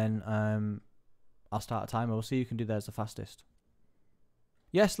 and then I'll start a timer. We'll see who can do theirs the fastest.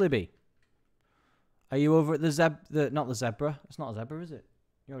 Yes, Libby. Are you over at the not the zebra? It's not a zebra, is it?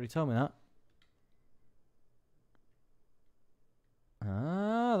 You already told me that.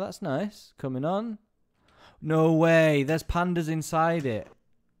 Ah, that's nice. Coming on. No way. There's pandas inside it.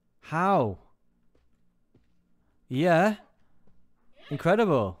 How? Yeah.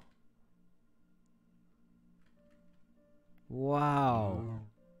 Incredible. Wow.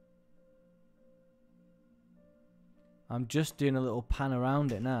 I'm just doing a little pan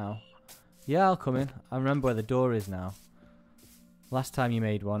around it now. Yeah, I'll come in. I remember where the door is now. Last time you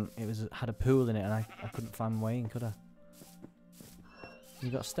made one, it had a pool in it, and I couldn't find my way in, could I? You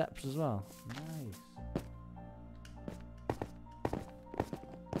got steps as well. Nice.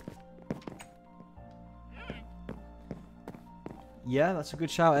 Yeah, that's a good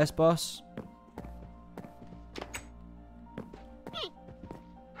shout, S-Boss.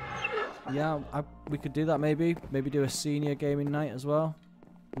 Yeah, we could do that maybe. Maybe do a senior gaming night as well.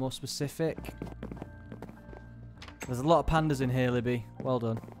 More specific. There's a lot of pandas in here, Libby. Well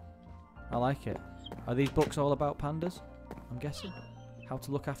done. I like it. Are these books all about pandas? I'm guessing. How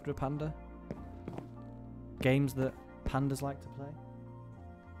to look after a panda. Games that pandas like to play.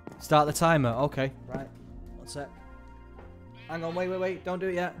 Start the timer. Okay. Right. 1 sec. Hang on, wait. Don't do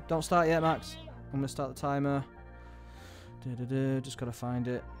it yet. Don't start yet, Max. I'm going to start the timer. Just got to find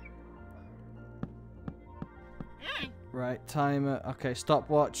it. Right, timer. Okay,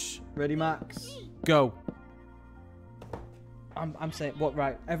 stopwatch. Ready, Max? Go. I'm saying, what,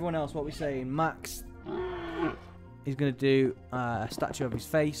 right. Everyone else, what are we saying? Max is going to do a statue of his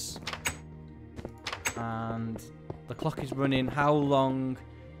face. And the clock is running. How long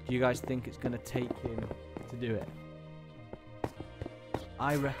do you guys think it's going to take him to do it?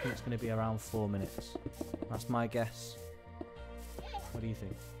 I reckon it's going to be around 4 minutes. That's my guess. What do you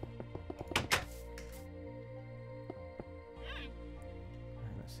think?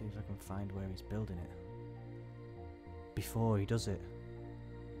 Right, let's see if I can find where he's building it before he does it.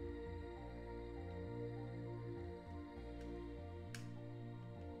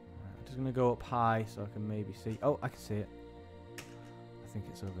 Right, I'm just going to go up high so I can maybe see. Oh, I can see it. I think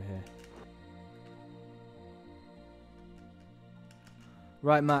it's over here.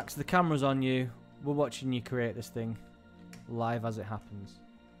 Right, Max, the camera's on you. We're watching you create this thing live as it happens.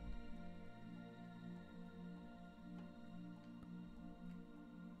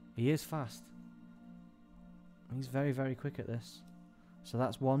 He is fast. He's very, very quick at this. So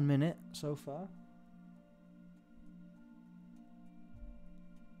that's 1 minute so far.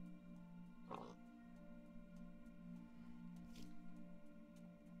 So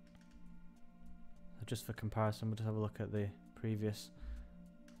just for comparison, we'll just have a look at the previous.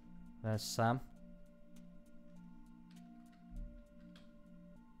 There's Sam.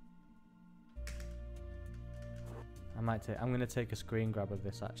 I'm going to take a screen grab of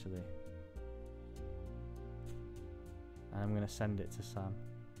this actually. And I'm going to send it to Sam.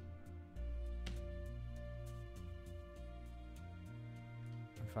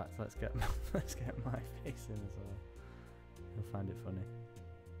 In fact, let's get my face in as well. He'll find it funny.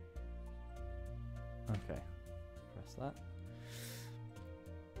 Okay. Press that.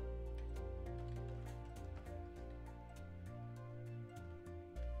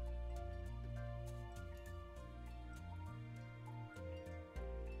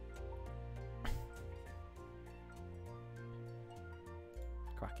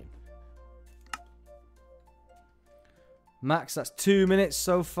 Cracking. Max, that's 2 minutes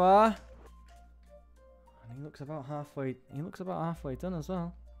so far. And he looks about halfway done as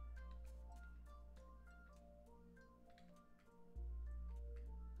well.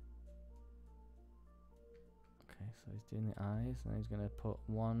 doing the eyes, and he's going to put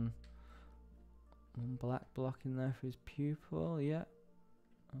one black block in there for his pupil. Yeah.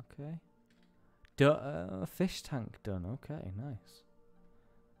 Okay. Fish tank done. Okay, nice.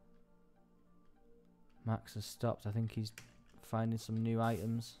 Max has stopped. I think he's finding some new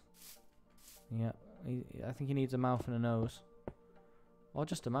items. Yeah. I think he needs a mouth and a nose. Or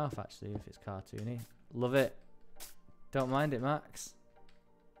just a mouth, actually, if it's cartoony. Love it. Don't mind it, Max.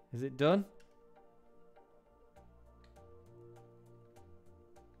 Is it done?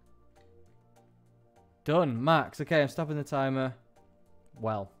 Done, Max. Okay, I'm stopping the timer.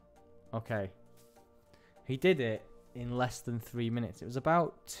 Well, okay. He did it in less than 3 minutes. It was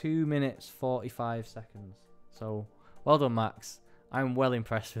about 2 minutes 45 seconds. So, well done, Max. I'm well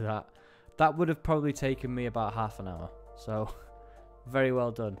impressed with that. That would have probably taken me about half an hour. So, very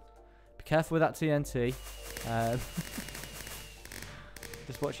well done. Be careful with that TNT.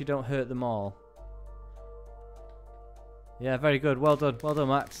 Just watch you don't hurt them all. Yeah, very good. Well done. Well done,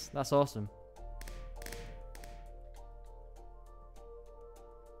 Max. That's awesome.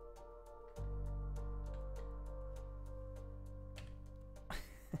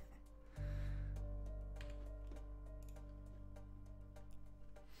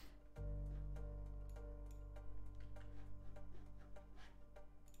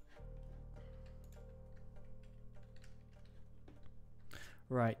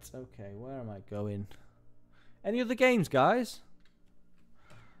 Right, okay, where am I going? Any other games, guys?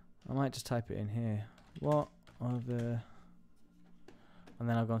 I might just type it in here. What other... And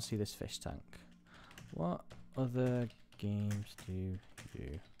then I'll go and see this fish tank. What other games do you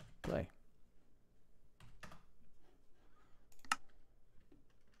play?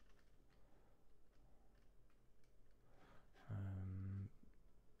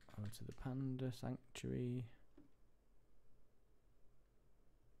 Over to the Panda Sanctuary.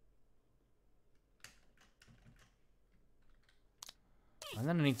 And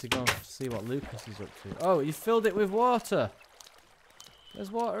then I need to go and see what Lucas is up to. Oh, you filled it with water.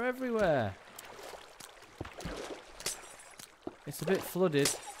 There's water everywhere. It's a bit flooded.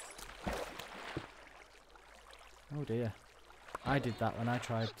 Oh dear. I did that when I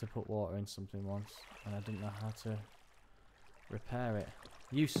tried to put water in something once, and I didn't know how to repair it.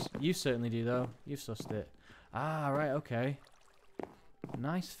 You certainly do though. You've sussed it. Ah, right, okay.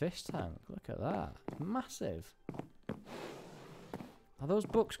 Nice fish tank. Look at that. Massive. Are those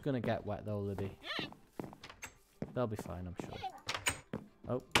books going to get wet though, Libby? They'll be fine, I'm sure.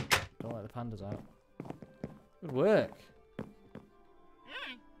 Oh, don't let the pandas out. Good work.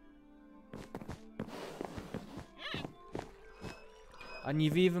 And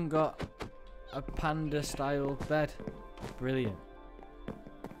you've even got a panda style bed. Brilliant.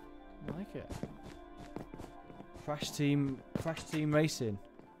 I like it. Crash Team Racing.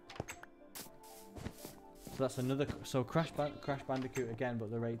 So that's another. So Crash Bandicoot again, but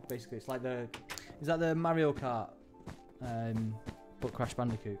basically it's like the. Is that the Mario Kart? But Crash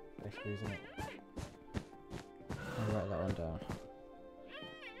Bandicoot, basically, isn't it? I'll write that one down.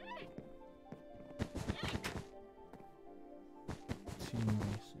 Team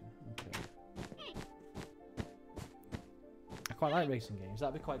Racing. Okay. I quite like racing games.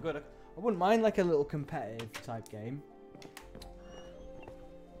 That'd be quite good. I wouldn't mind like a little competitive type game.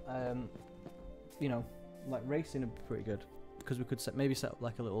 You know. Like racing would be pretty good because we could maybe set up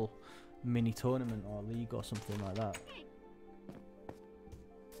like a little mini tournament or league or something like that.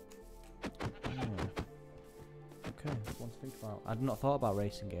 Yeah. Okay, one to think about. I'd not thought about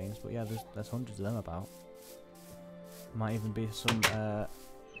racing games, but yeah, there's hundreds of them about. Might even be some a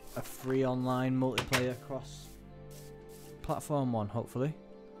free online multiplayer cross-platform one, hopefully.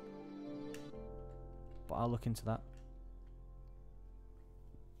 But I'll look into that.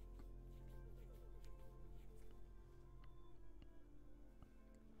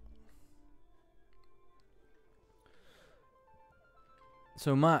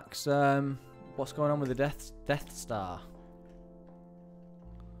 So Max, what's going on with the Death Star?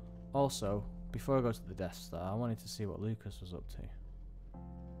 Also, before I go to the Death Star, I wanted to see what Lucas was up to.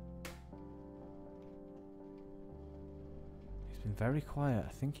 He's been very quiet.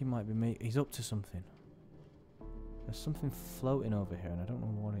 I think he might be he's up to something. There's something floating over here, and I don't know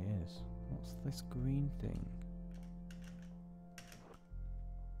what it is. What's this green thing?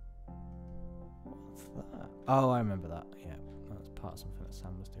 What's that? Oh, I remember that. Yeah. That's part of something that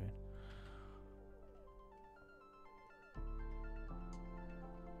Sam was doing.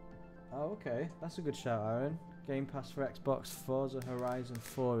 Oh, okay. That's a good shout, Aaron. Game Pass for Xbox. Forza Horizon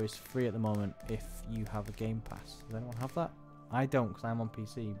 4 is free at the moment if you have a Game Pass. Does anyone have that? I don't because I'm on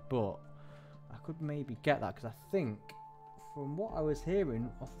PC, but I could maybe get that because I think, from what I was hearing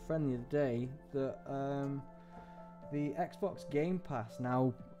off a friend the other day, that the Xbox Game Pass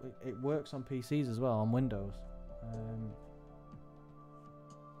now, it works on PCs as well, on Windows.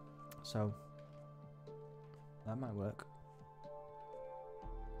 So that might work.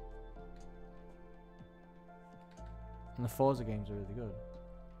 And the Forza games are really good.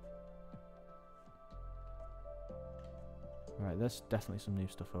 Right, there's definitely some new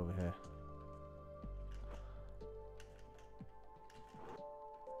stuff over here.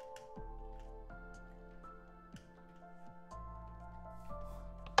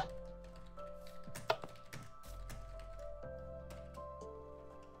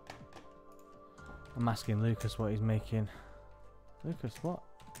 I'm asking Lucas what he's making. Lucas, what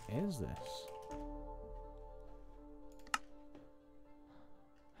is this?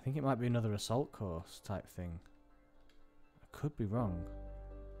 I think it might be another assault course type thing. I could be wrong.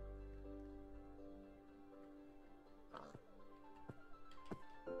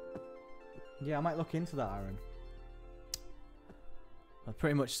 Yeah, I might look into that, Aaron. It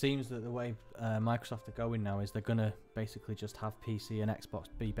pretty much seems that the way Microsoft are going now is they're going to basically just have PC and Xbox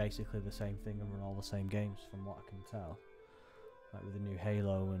be basically the same thing and run all the same games, from what I can tell. Like with the new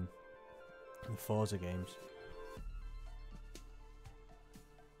Halo and Forza games.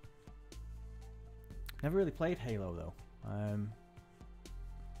 Never really played Halo though. I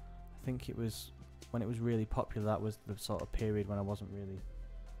think it was when it was really popular, that was the sort of period when I wasn't really...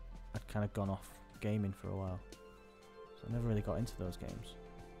 I'd kind of gone off gaming for a while. So I never really got into those games.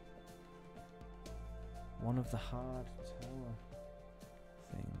 One of the hard tower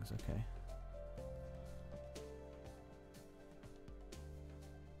things, okay.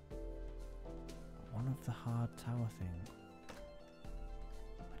 One of the hard tower thing.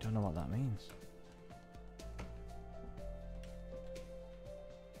 I don't know what that means.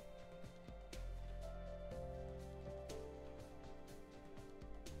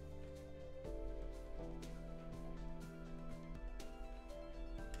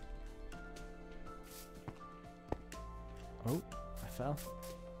 Oh, I fell.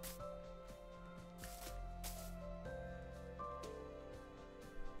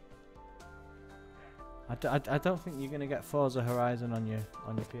 I don't think you're gonna get Forza Horizon on your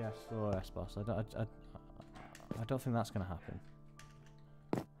PS4, S-Boss. I don't think that's gonna happen.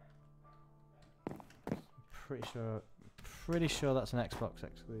 Pretty sure that's an Xbox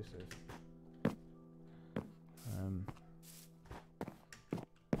exclusive.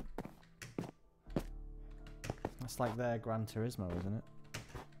 That's like their Gran Turismo, isn't it?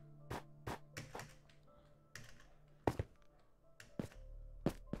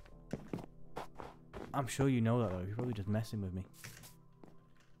 I'm sure you know that though, you're probably just messing with me.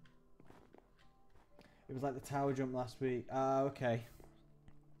 It was like the tower jump last week. Ah, okay.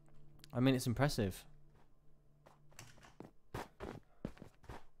 I mean, it's impressive.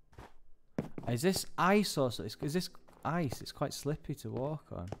 Is this ice or so? Is this ice? It's quite slippy to walk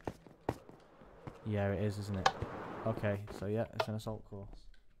on. Yeah, it is, isn't it? Okay, so yeah, it's an assault course.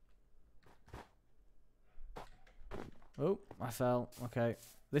 Oh, I fell. Okay.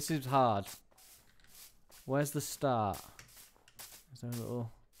 This is hard. Where's the start? Is there a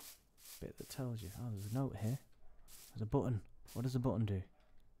little bit that tells you? Oh, there's a note here. There's a button. What does the button do?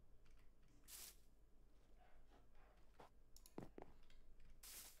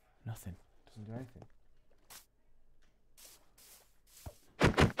 Nothing. Doesn't do anything.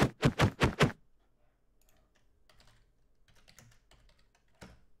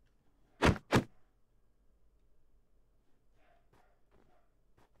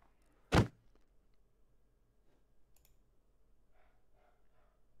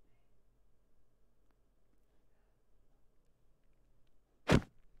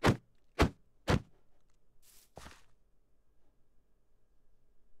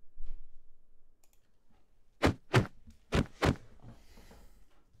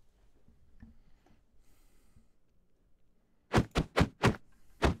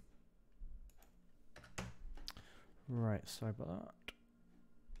 Right, sorry about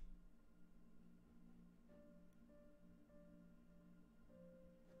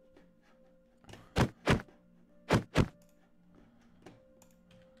that.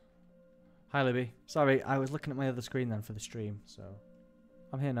 Hi Libby. Sorry, I was looking at my other screen then for the stream, so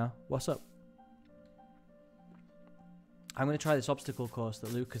I'm here now. What's up? I'm going to try this obstacle course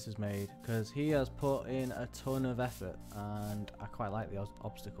that Lucas has made because he has put in a ton of effort and I quite like the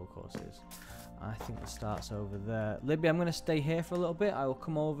obstacle courses. I think the start's over there. Libby, I'm going to stay here for a little bit. I will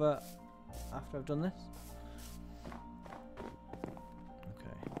come over after I've done this.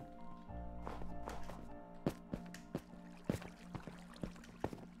 Okay.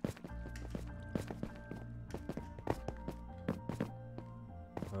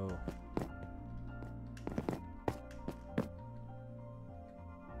 Oh.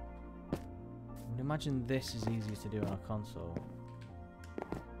 would imagine this is easier to do on a console.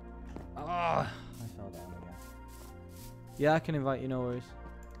 Ah, I fell down again. Yeah, I can invite you, no worries.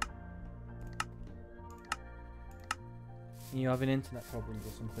 You having internet problems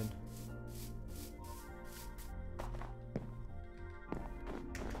or something?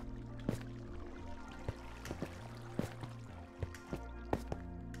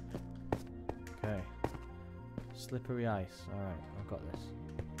 Okay. Slippery ice. Alright, I've got this.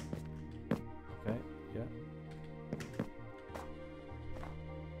 Okay, yeah.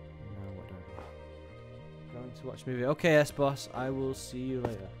 Now what do I do? Going to watch a movie. Okay, S-Boss, I will see you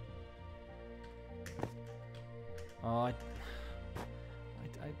later. Oh,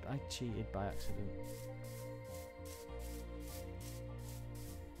 I cheated by accident.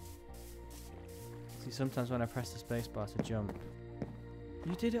 See, sometimes when I press the spacebar to jump...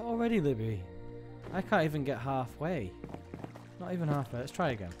 You did it already, Libby. I can't even get halfway. Not even halfway. Let's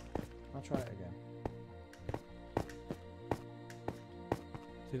try again. I'll try it again.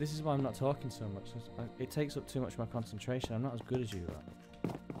 See, this is why I'm not talking so much. It takes up too much of my concentration. I'm not as good as you, though.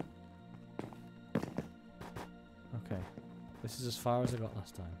 Okay. This is as far as I got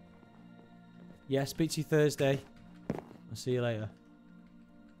last time. Yeah, speak to you Thursday. I'll see you later.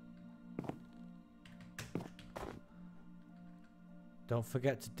 Don't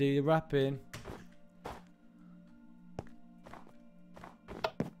forget to do your wrapping.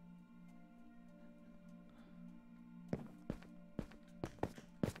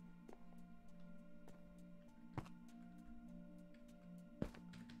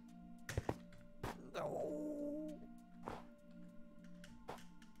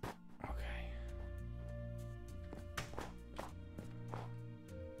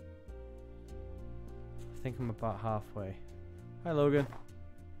 I think I'm about halfway. Hi, Logan.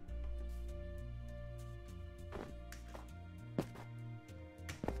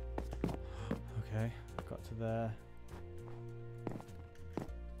 Okay, got to there.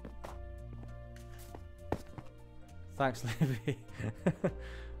 Thanks, Libby.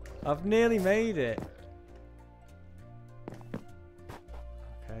 I've nearly made it.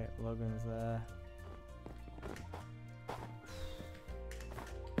 Okay, Logan's there.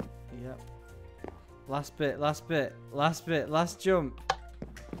 Yep. Last bit, last bit, last bit, last jump.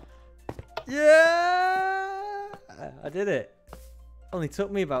 Yeah! I did it. Only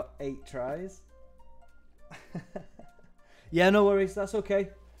took me about 8 tries. Yeah, no worries. That's okay.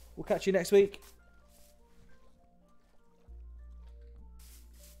 We'll catch you next week.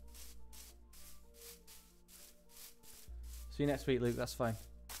 See you next week, Luke. That's fine.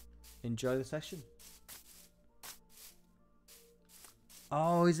 Enjoy the session.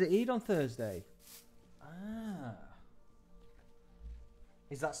 Oh, is it Eid on Thursday? Ah.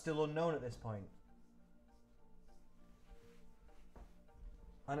 Is that still unknown at this point?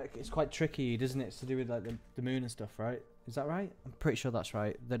 I know it's quite tricky, doesn't it? It's to do with like the moon and stuff, right? Is that right? I'm pretty sure that's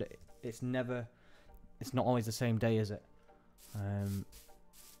right. That it's not always the same day, is it?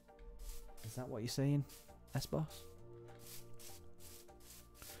 Is that what you're saying, S-Boss?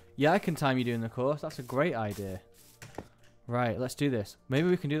 Yeah, I can time you doing the course. That's a great idea. Right, let's do this. Maybe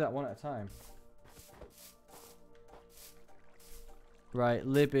we can do that one at a time. Right,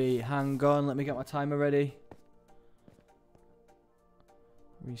 Libby, hang on. Let me get my timer ready.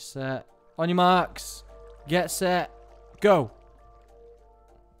 Reset. On your marks. Get set. Go.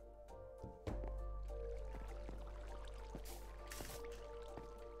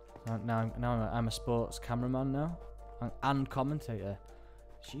 Now I'm a sports cameraman now. And commentator.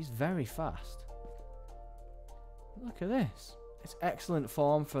 She's very fast. Look at this. It's excellent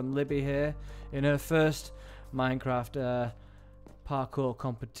form from Libby here in her first Minecraft parkour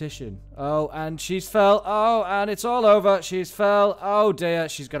competition. Oh, and she's fell. Oh, and it's all over. She's fell. Oh dear,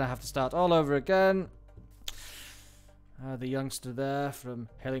 she's gonna have to start all over again. The youngster there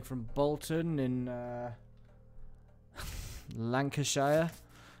hailing from Bolton in Lancashire.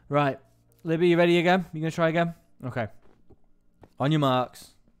 Right, Libby, you ready again? You gonna try again? Okay. On your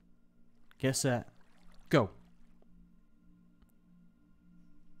marks. Get set. Go.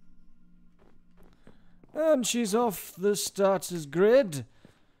 And she's off the starter's grid.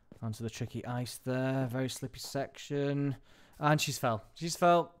 Onto the tricky ice there. Very slippy section. And she's fell. She's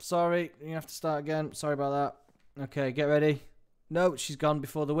fell. Sorry. You have to start again. Sorry about that. Okay, get ready. No, she's gone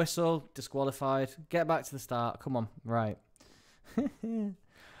before the whistle. Disqualified. Get back to the start. Come on. Right. On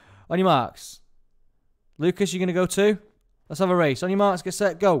your marks. Lucas, you going to go too? Let's have a race. On your marks, get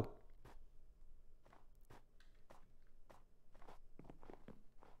set, go.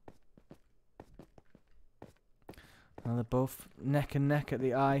 Now they're both neck and neck at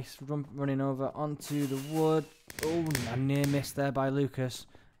the ice, running over onto the wood. Oh, a near miss there by Lucas.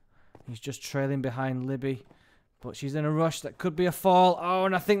 He's just trailing behind Libby. But she's in a rush. That could be a fall. Oh,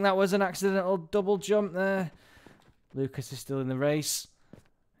 and I think that was an accidental double jump there. Lucas is still in the race.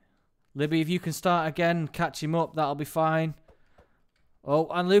 Libby, if you can start again, catch him up, that'll be fine. Oh,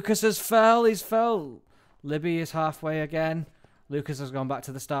 and Lucas has fell. He's fell. Libby is halfway again. Lucas has gone back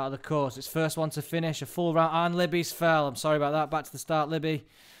to the start of the course. It's first one to finish. A full round. And Libby's fell. I'm sorry about that. Back to the start, Libby.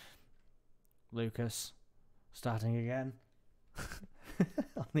 Lucas. Starting again.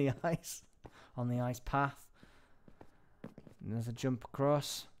 On the ice. On the ice path. And there's a jump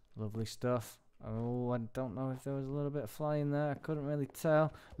across. Lovely stuff. Oh, I don't know if there was a little bit of flying there. I couldn't really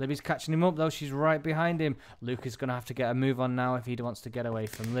tell. Libby's catching him up, though. She's right behind him. Luke is going to have to get a move on now if he wants to get away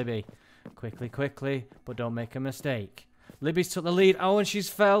from Libby. Quickly, quickly, but don't make a mistake. Libby's took the lead. Oh, and she's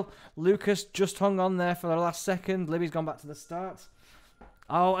fell. Lucas just hung on there for the last second. Libby's gone back to the start.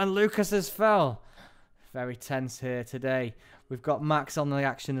 Oh, and Lucas has fell. Very tense here today. We've got Max on the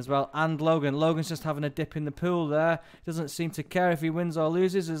action as well, and Logan. Logan's just having a dip in the pool there. Doesn't seem to care if he wins or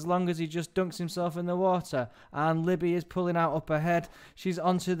loses as long as he just dunks himself in the water. And Libby is pulling out up ahead. She's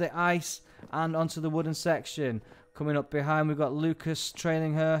onto the ice and onto the wooden section. Coming up behind, we've got Lucas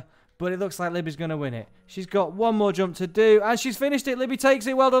trailing her. But it looks like Libby's going to win it. She's got one more jump to do, and she's finished it. Libby takes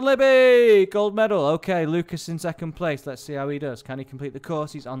it. Well done, Libby. Gold medal. Okay, Lucas in second place. Let's see how he does. Can he complete the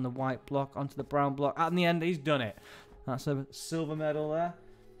course? He's on the white block, onto the brown block. At the end, he's done it. That's a silver medal there.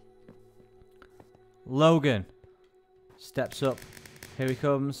 Logan steps up. Here he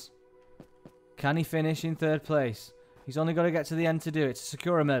comes. Can he finish in third place? He's only got to get to the end to do it to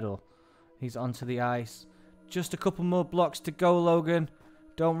secure a medal. He's onto the ice. Just a couple more blocks to go, Logan.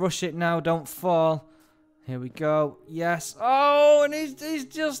 Don't rush it now. Don't fall. Here we go. Yes. Oh, and he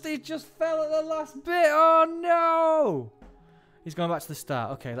just fell at the last bit. Oh no! He's going back to the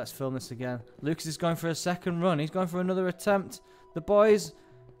start. Okay, let's film this again. Lucas is going for a second run. He's going for another attempt. The boys,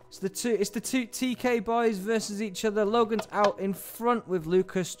 it's the two TK boys versus each other. Logan's out in front with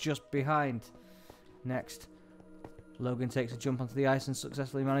Lucas just behind. Next, Logan takes a jump onto the ice and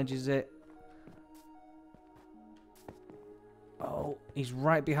successfully manages it. Oh, he's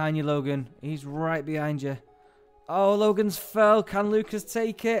right behind you, Logan. He's right behind you. Oh, Logan's fell. Can Lucas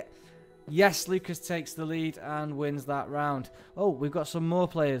take it? Yes, Lucas takes the lead and wins that round. Oh, we've got some more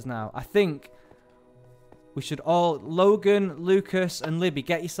players now. I think we should all... Logan, Lucas, and Libby,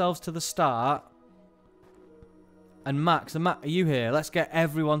 get yourselves to the start. And Max, are you here? Let's get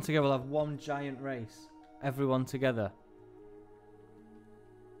everyone together. We'll have one giant race. Everyone together.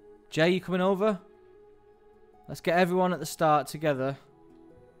 Jay, you coming over? Let's get everyone at the start together.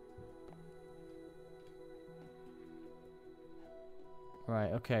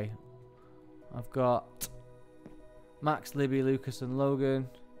 Right, okay. I've got Max, Libby, Lucas, and Logan.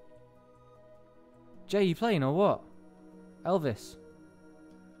 Jay, you playing or what? Elvis.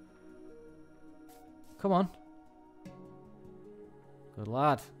 Come on. Good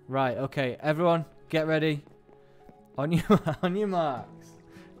lad. Right, okay. Everyone, get ready. On your marks.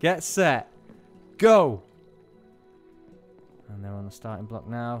 Get set. Go. And they're on the starting block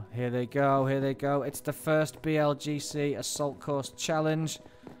now. Here they go. Here they go. It's the first BLGC Assault Course Challenge.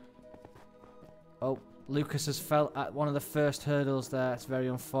 Oh, Lucas has fell at one of the first hurdles there. It's very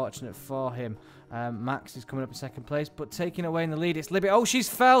unfortunate for him. Max is coming up in second place, but taking away in the lead. It's Libby. Oh, she's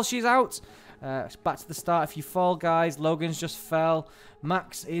fell. She's out. Back to the start. If you fall, guys. Logan's just fell.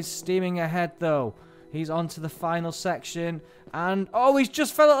 Max is steaming ahead, though. He's on to the final section. And, oh, he's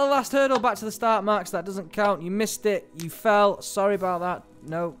just fell at the last hurdle. Back to the start, Max. That doesn't count. You missed it. You fell. Sorry about that.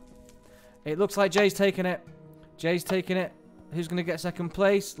 No. It looks like Jay's taking it. Jay's taking it. Who's going to get second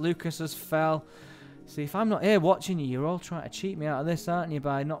place? Lucas has fell. See, if I'm not here watching you, you're all trying to cheat me out of this, aren't you,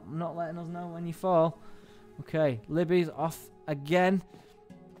 by not letting us know when you fall. Okay, Libby's off again.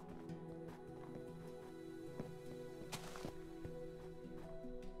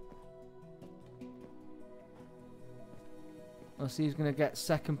 Let's see who's going to get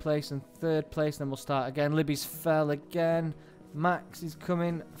second place and third place. Then we'll start again. Libby's fell again. Max is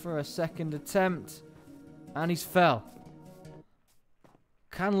coming for a second attempt. And he's fell.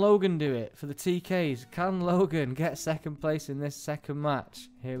 Can Logan do it for the TKs? Can Logan get second place in this second match?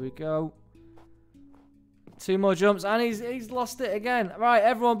 Here we go. Two more jumps. And he's lost it again. Right,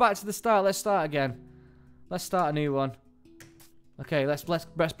 everyone back to the start. Let's start again. Let's start a new one. Okay, let's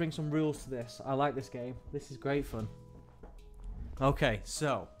bring some rules to this. I like this game. This is great fun. Okay,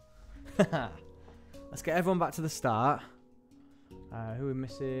 so let's get everyone back to the start. Who are we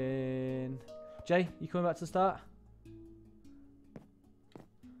missing? Jay, you coming back to the start?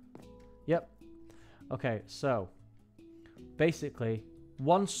 Yep. Okay, so basically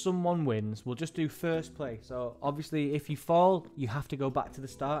once someone wins, we'll just do first place. So obviously, if you fall, you have to go back to the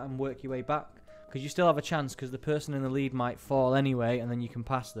start and work your way back. Because you still have a chance, because the person in the lead might fall anyway, and then you can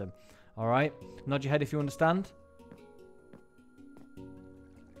pass them. Alright? Nod your head if you understand.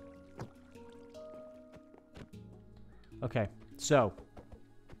 Okay, so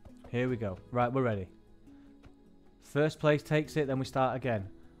here we go. Right, we're ready. First place takes it, then we start again.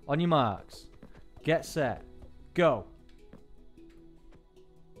 On your marks, get set, go.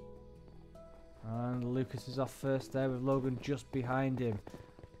 And Lucas is off first there with Logan just behind him.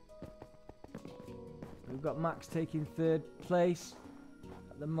 We've got Max taking third place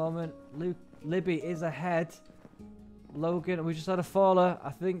at the moment. Libby is ahead. Logan, we just had a faller.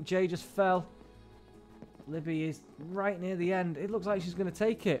 I think Jay just fell. Libby is right near the end. It looks like she's going to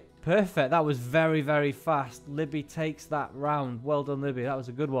take it. Perfect. That was very, very fast. Libby takes that round. Well done, Libby. That was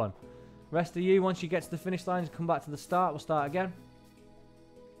a good one. Rest of you, once you get to the finish line, come back to the start. We'll start again.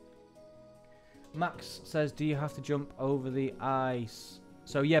 Max says, do you have to jump over the ice?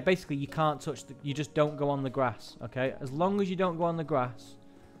 So, yeah, basically, you can't touch the... You just don't go on the grass, okay? As long as you don't go on the grass,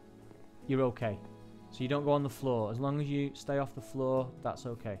 you're okay. So you don't go on the floor. As long as you stay off the floor, that's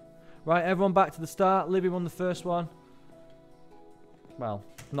okay. Right, everyone back to the start. Libby won the first one. Well,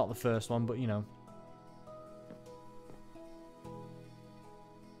 not the first one, but you know.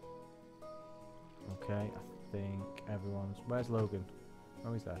 Okay, I think everyone's... Where's Logan?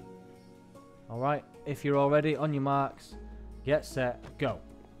 Oh, he's there. Alright, if you're all ready, on your marks, get set, go.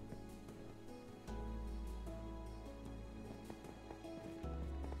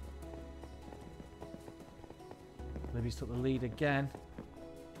 Libby's took the lead again.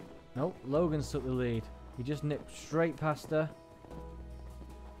 Nope, Logan's took the lead. He just nipped straight past her.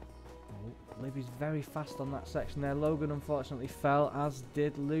 Oh, Libby's very fast on that section there. Logan unfortunately fell, as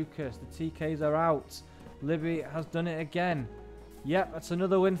did Lucas. The TKs are out. Libby has done it again. Yep, that's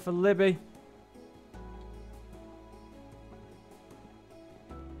another win for Libby.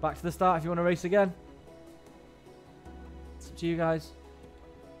 Back to the start if you want to race again. It's up to you guys.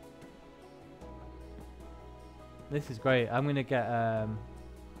 This is great. I'm going to get...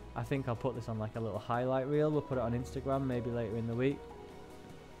 I think I'll put this on like a little highlight reel. We'll put it on Instagram maybe later in the week.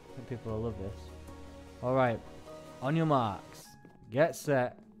 I think people will love this. Alright. On your marks. Get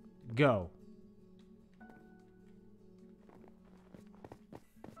set. Go.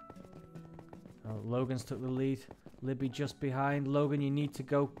 Oh, Logan's took the lead. Libby just behind. Logan, you need to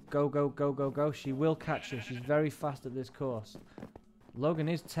go, go, go, go, go, go. She will catch you. She's very fast at this course. Logan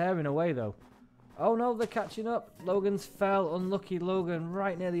is tearing away though. Oh no, they're catching up. Logan's fell. Unlucky Logan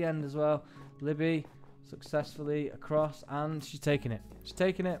right near the end as well. Libby successfully across and she's taking it. She's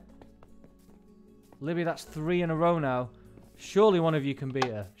taking it. Libby, that's 3 in a row now. Surely one of you can beat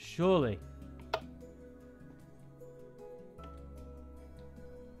her. Surely.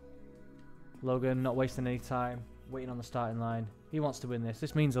 Logan not wasting any time. Waiting on the starting line. He wants to win this.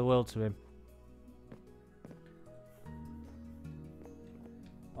 This means the world to him.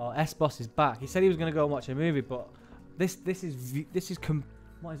 Oh, S-Boss is back. He said he was going to go and watch a movie, but this is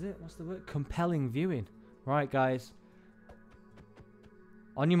what is it? What's the word? Compelling viewing. Right, guys.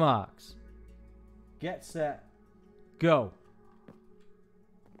 On your marks. Get set. Go.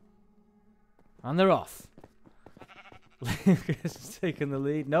 And they're off. Lucas is taking the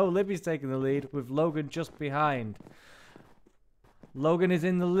lead. No, Libby's taking the lead with Logan just behind. Logan is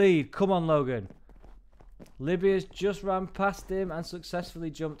in the lead. Come on, Logan. Libby has just ran past him and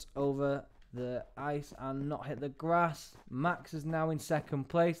successfully jumped over the ice and not hit the grass. Max is now in second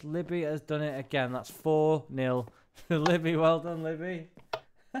place. Libby has done it again. That's 4-0 for Libby. Well done, Libby.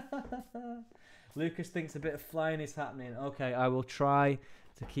 Lucas thinks a bit of flying is happening. Okay, I will try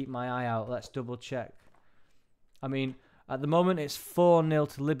to keep my eye out. Let's double check. I mean, at the moment it's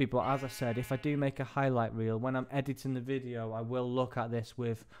 4-0 to Libby, but as I said, if I do make a highlight reel, when I'm editing the video, I will look at this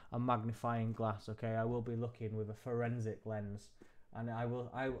with a magnifying glass, okay? I will be looking with a forensic lens, and I will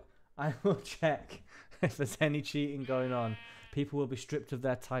check if there's any cheating going on. People will be stripped of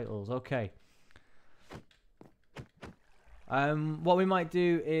their titles, okay? What we might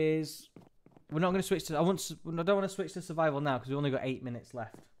do is, we're not going to switch to, I don't want to switch to survival now, because we've only got 8 minutes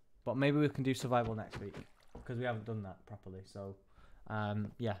left, but maybe we can do survival next week. Because we haven't done that properly. So,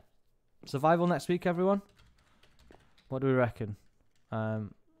 yeah. Survival next week, everyone? What do we reckon?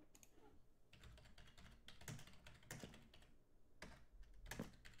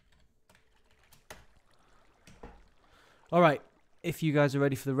 Alright. If you guys are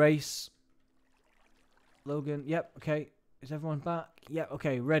ready for the race. Logan, yep, okay. Is everyone back? Yep,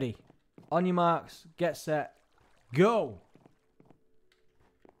 okay, ready. On your marks, get set, go!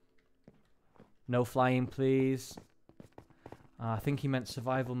 No flying, please. I think he meant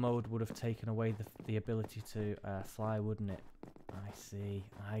survival mode would have taken away the ability to fly, wouldn't it? I see.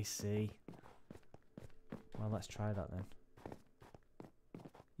 I see. Well, let's try that then.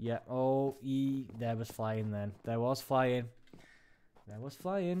 Yeah. Oh, there was flying then. There was flying. There was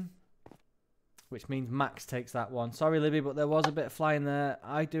flying. Which means Max takes that one. Sorry, Libby, but there was a bit of flying there.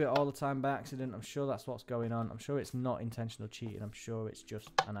 I do it all the time by accident. I'm sure that's what's going on. I'm sure it's not intentional cheating. I'm sure it's just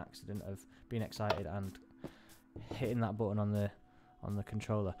an accident of being excited and hitting that button on the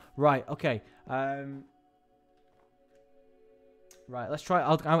controller. Right, okay. Right, let's try.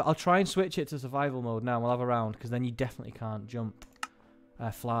 I'll try and switch it to survival mode now. We'll have a round because then you definitely can't jump,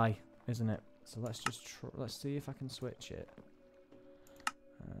 fly, isn't it? So let's just let's see if I can switch it.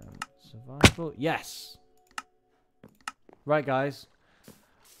 Survival, yes. Right, guys.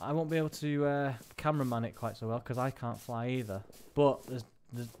 I won't be able to cameraman it quite so well because I can't fly either. But there's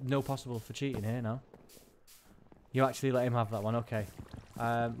no possible for cheating here now. You actually let him have that one, okay.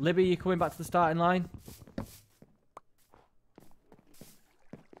 Libby, you coming back to the starting line?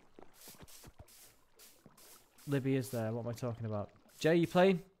 Libby is there. What am I talking about? Jay, you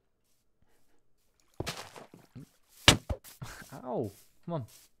playing? Ow. Come on.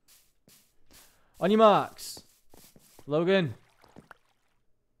 On your marks. Logan.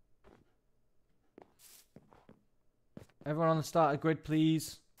 Everyone on the starter grid,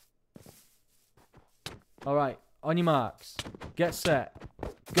 please. Alright. On your marks. Get set.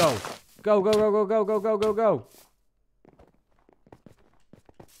 Go. Go, go, go, go, go, go, go, go, go.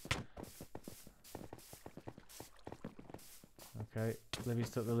 Okay. Libby's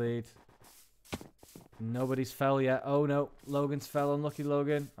took the lead. Nobody's fell yet. Oh no, Logan's fell. Unlucky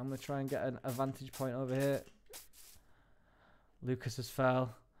Logan. I'm going to try and get a vantage point over here. Lucas has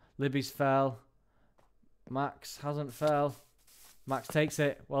fell. Libby's fell. Max hasn't fell. Max takes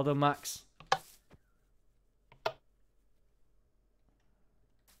it. Well done, Max.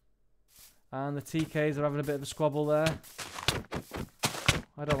 And the TKs are having a bit of a squabble there.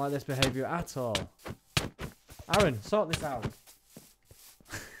 I don't like this behaviour at all. Aaron, sort this out.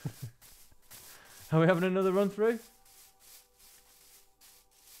 Are we having another run through?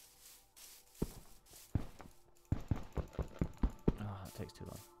 Oh, that takes too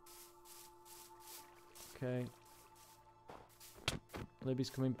long. Okay. Libby's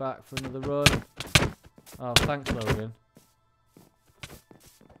coming back for another run. Oh, thanks, Logan.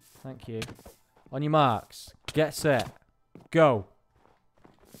 Thank you. On your marks. Get set. Go.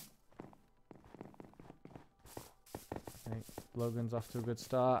 Okay. Logan's off to a good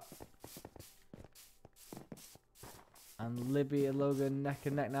start. And Libby and Logan neck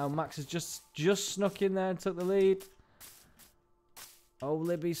and neck now. Max has just snuck in there and took the lead. Oh,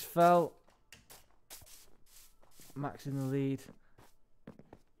 Libby's fell. Max in the lead.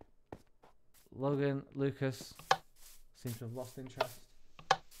 Logan, Lucas seems to have lost interest.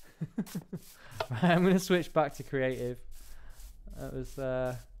 Right, I'm going to switch back to creative. That was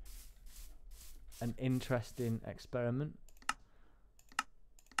an interesting experiment.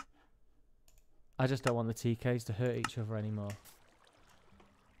 I just don't want the TKs to hurt each other anymore.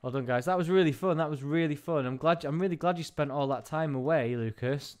 Well done, guys. That was really fun. That was really fun. I'm really glad you spent all that time away,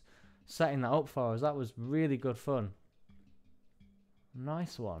 Lucas, setting that up for us. That was really good fun.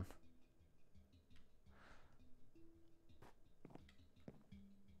 Nice one.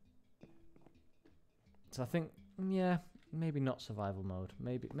 So I think, yeah, maybe not survival mode.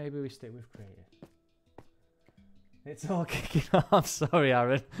 Maybe we stick with creative. It's all kicking off. Sorry,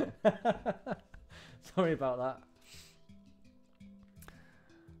 Aaron. Sorry about that.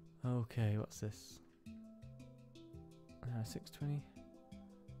 Okay, what's this? 620.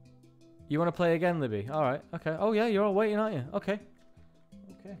 You want to play again, Libby? All right. Okay. Oh yeah, you're all waiting, aren't you? Okay.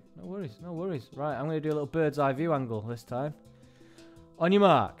 Okay. No worries. No worries. Right. I'm going to do a little bird's eye view angle this time. On your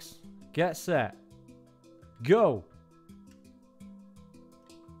marks. Get set. Go.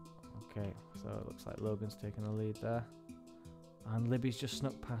 Okay. So it looks like Logan's taking the lead there. And Libby's just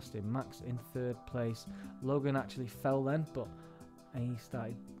snuck past him. Max in third place. Logan actually fell then, but he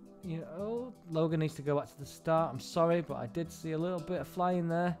started... You know, oh, Logan needs to go back to the start. I'm sorry, but I did see a little bit of flying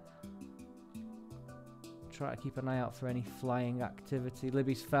there. Try to keep an eye out for any flying activity.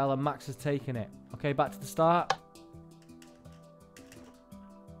 Libby's fell and Max has taken it. Okay, back to the start.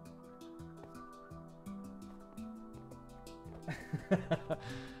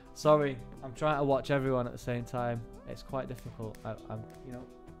 Sorry, I'm trying to watch everyone at the same time. It's quite difficult. I'm, you know,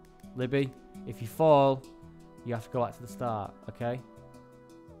 Libby, if you fall, you have to go back to the start. Okay.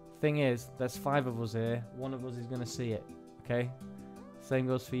 Thing is, there's 5 of us here. One of us is going to see it. Okay? Same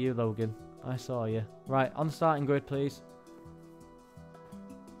goes for you, Logan. I saw you. Right, on the starting grid, please.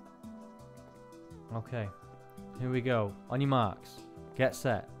 Okay. Here we go. On your marks. Get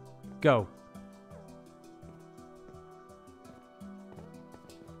set. Go.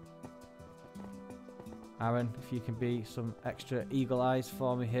 Aaron, if you can be some extra eagle eyes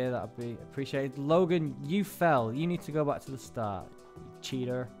for me here, that would be appreciated. Logan, you fell. You need to go back to the start. You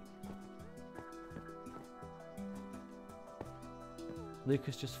cheater.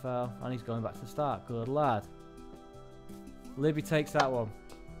 Lucas just fell, and he's going back to the start. Good lad. Libby takes that one.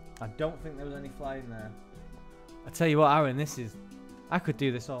 I don't think there was any flying there. I tell you what, Aaron, this is... I could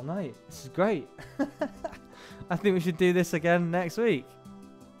do this all night. This is great. I think we should do this again next week.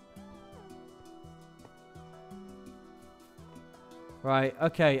 Right,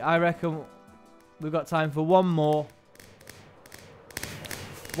 okay, I reckon we've got time for one more.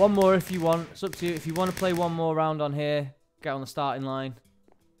 One more if you want. It's up to you. If you want to play one more round on here, get on the starting line.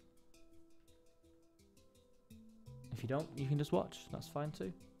 If you don't, you can just watch. That's fine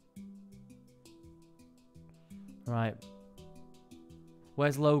too. Right.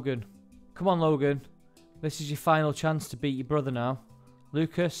 Where's Logan? Come on, Logan. This is your final chance to beat your brother now.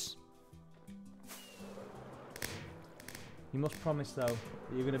 Lucas. You must promise, though, that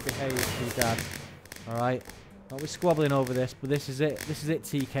you're going to behave to your dad. Alright? Not be squabbling over this, but this is it. This is it,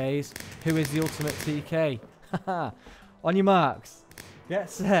 TKs. Who is the ultimate TK? Haha. On your marks. Get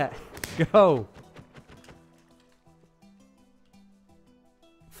set. Go.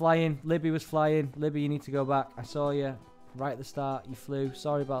 Flying. Libby was flying. Libby, you need to go back. I saw you right at the start. You flew.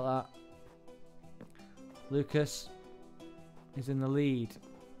 Sorry about that. Lucas is in the lead.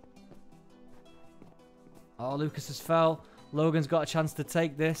 Oh, Lucas has fell. Logan's got a chance to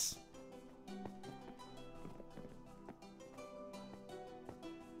take this.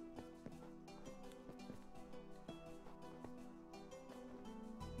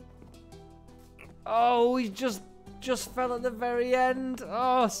 Oh, he just fell at the very end.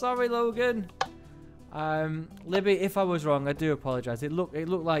 Oh, sorry, Logan. Libby, if I was wrong, I do apologise. It looked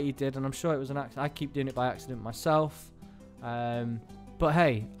like you did, and I'm sure it was an accident. I keep doing it by accident myself. But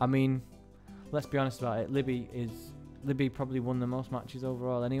hey, I mean, let's be honest about it. Libby probably won the most matches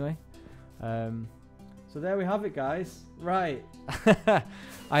overall anyway. So there we have it, guys. Right.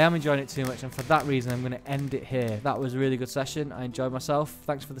 I am enjoying it too much, and for that reason, I'm going to end it here. That was a really good session. I enjoyed myself.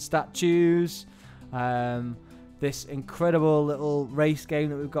 Thanks for the statues. This incredible little race game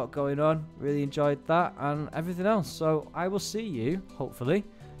that we've got going on. Really enjoyed that and everything else. So I will see you, hopefully,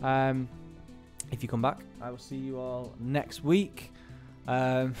 if you come back. I will see you all next week.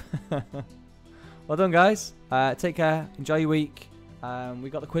 Well done, guys. Take care. Enjoy your week. We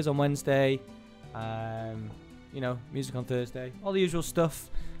got the quiz on Wednesday. You know, music on Thursday. All the usual stuff.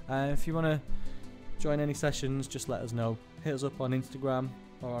 If you want to join any sessions, just let us know. Hit us up on Instagram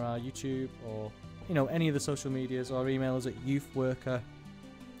or on our YouTube or, you know, any of the social medias, or email us at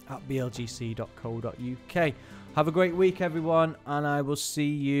youthworker@blgc.co.uk. Have a great week, everyone, and I will see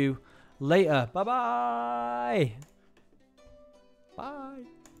you later. Bye-bye. Bye.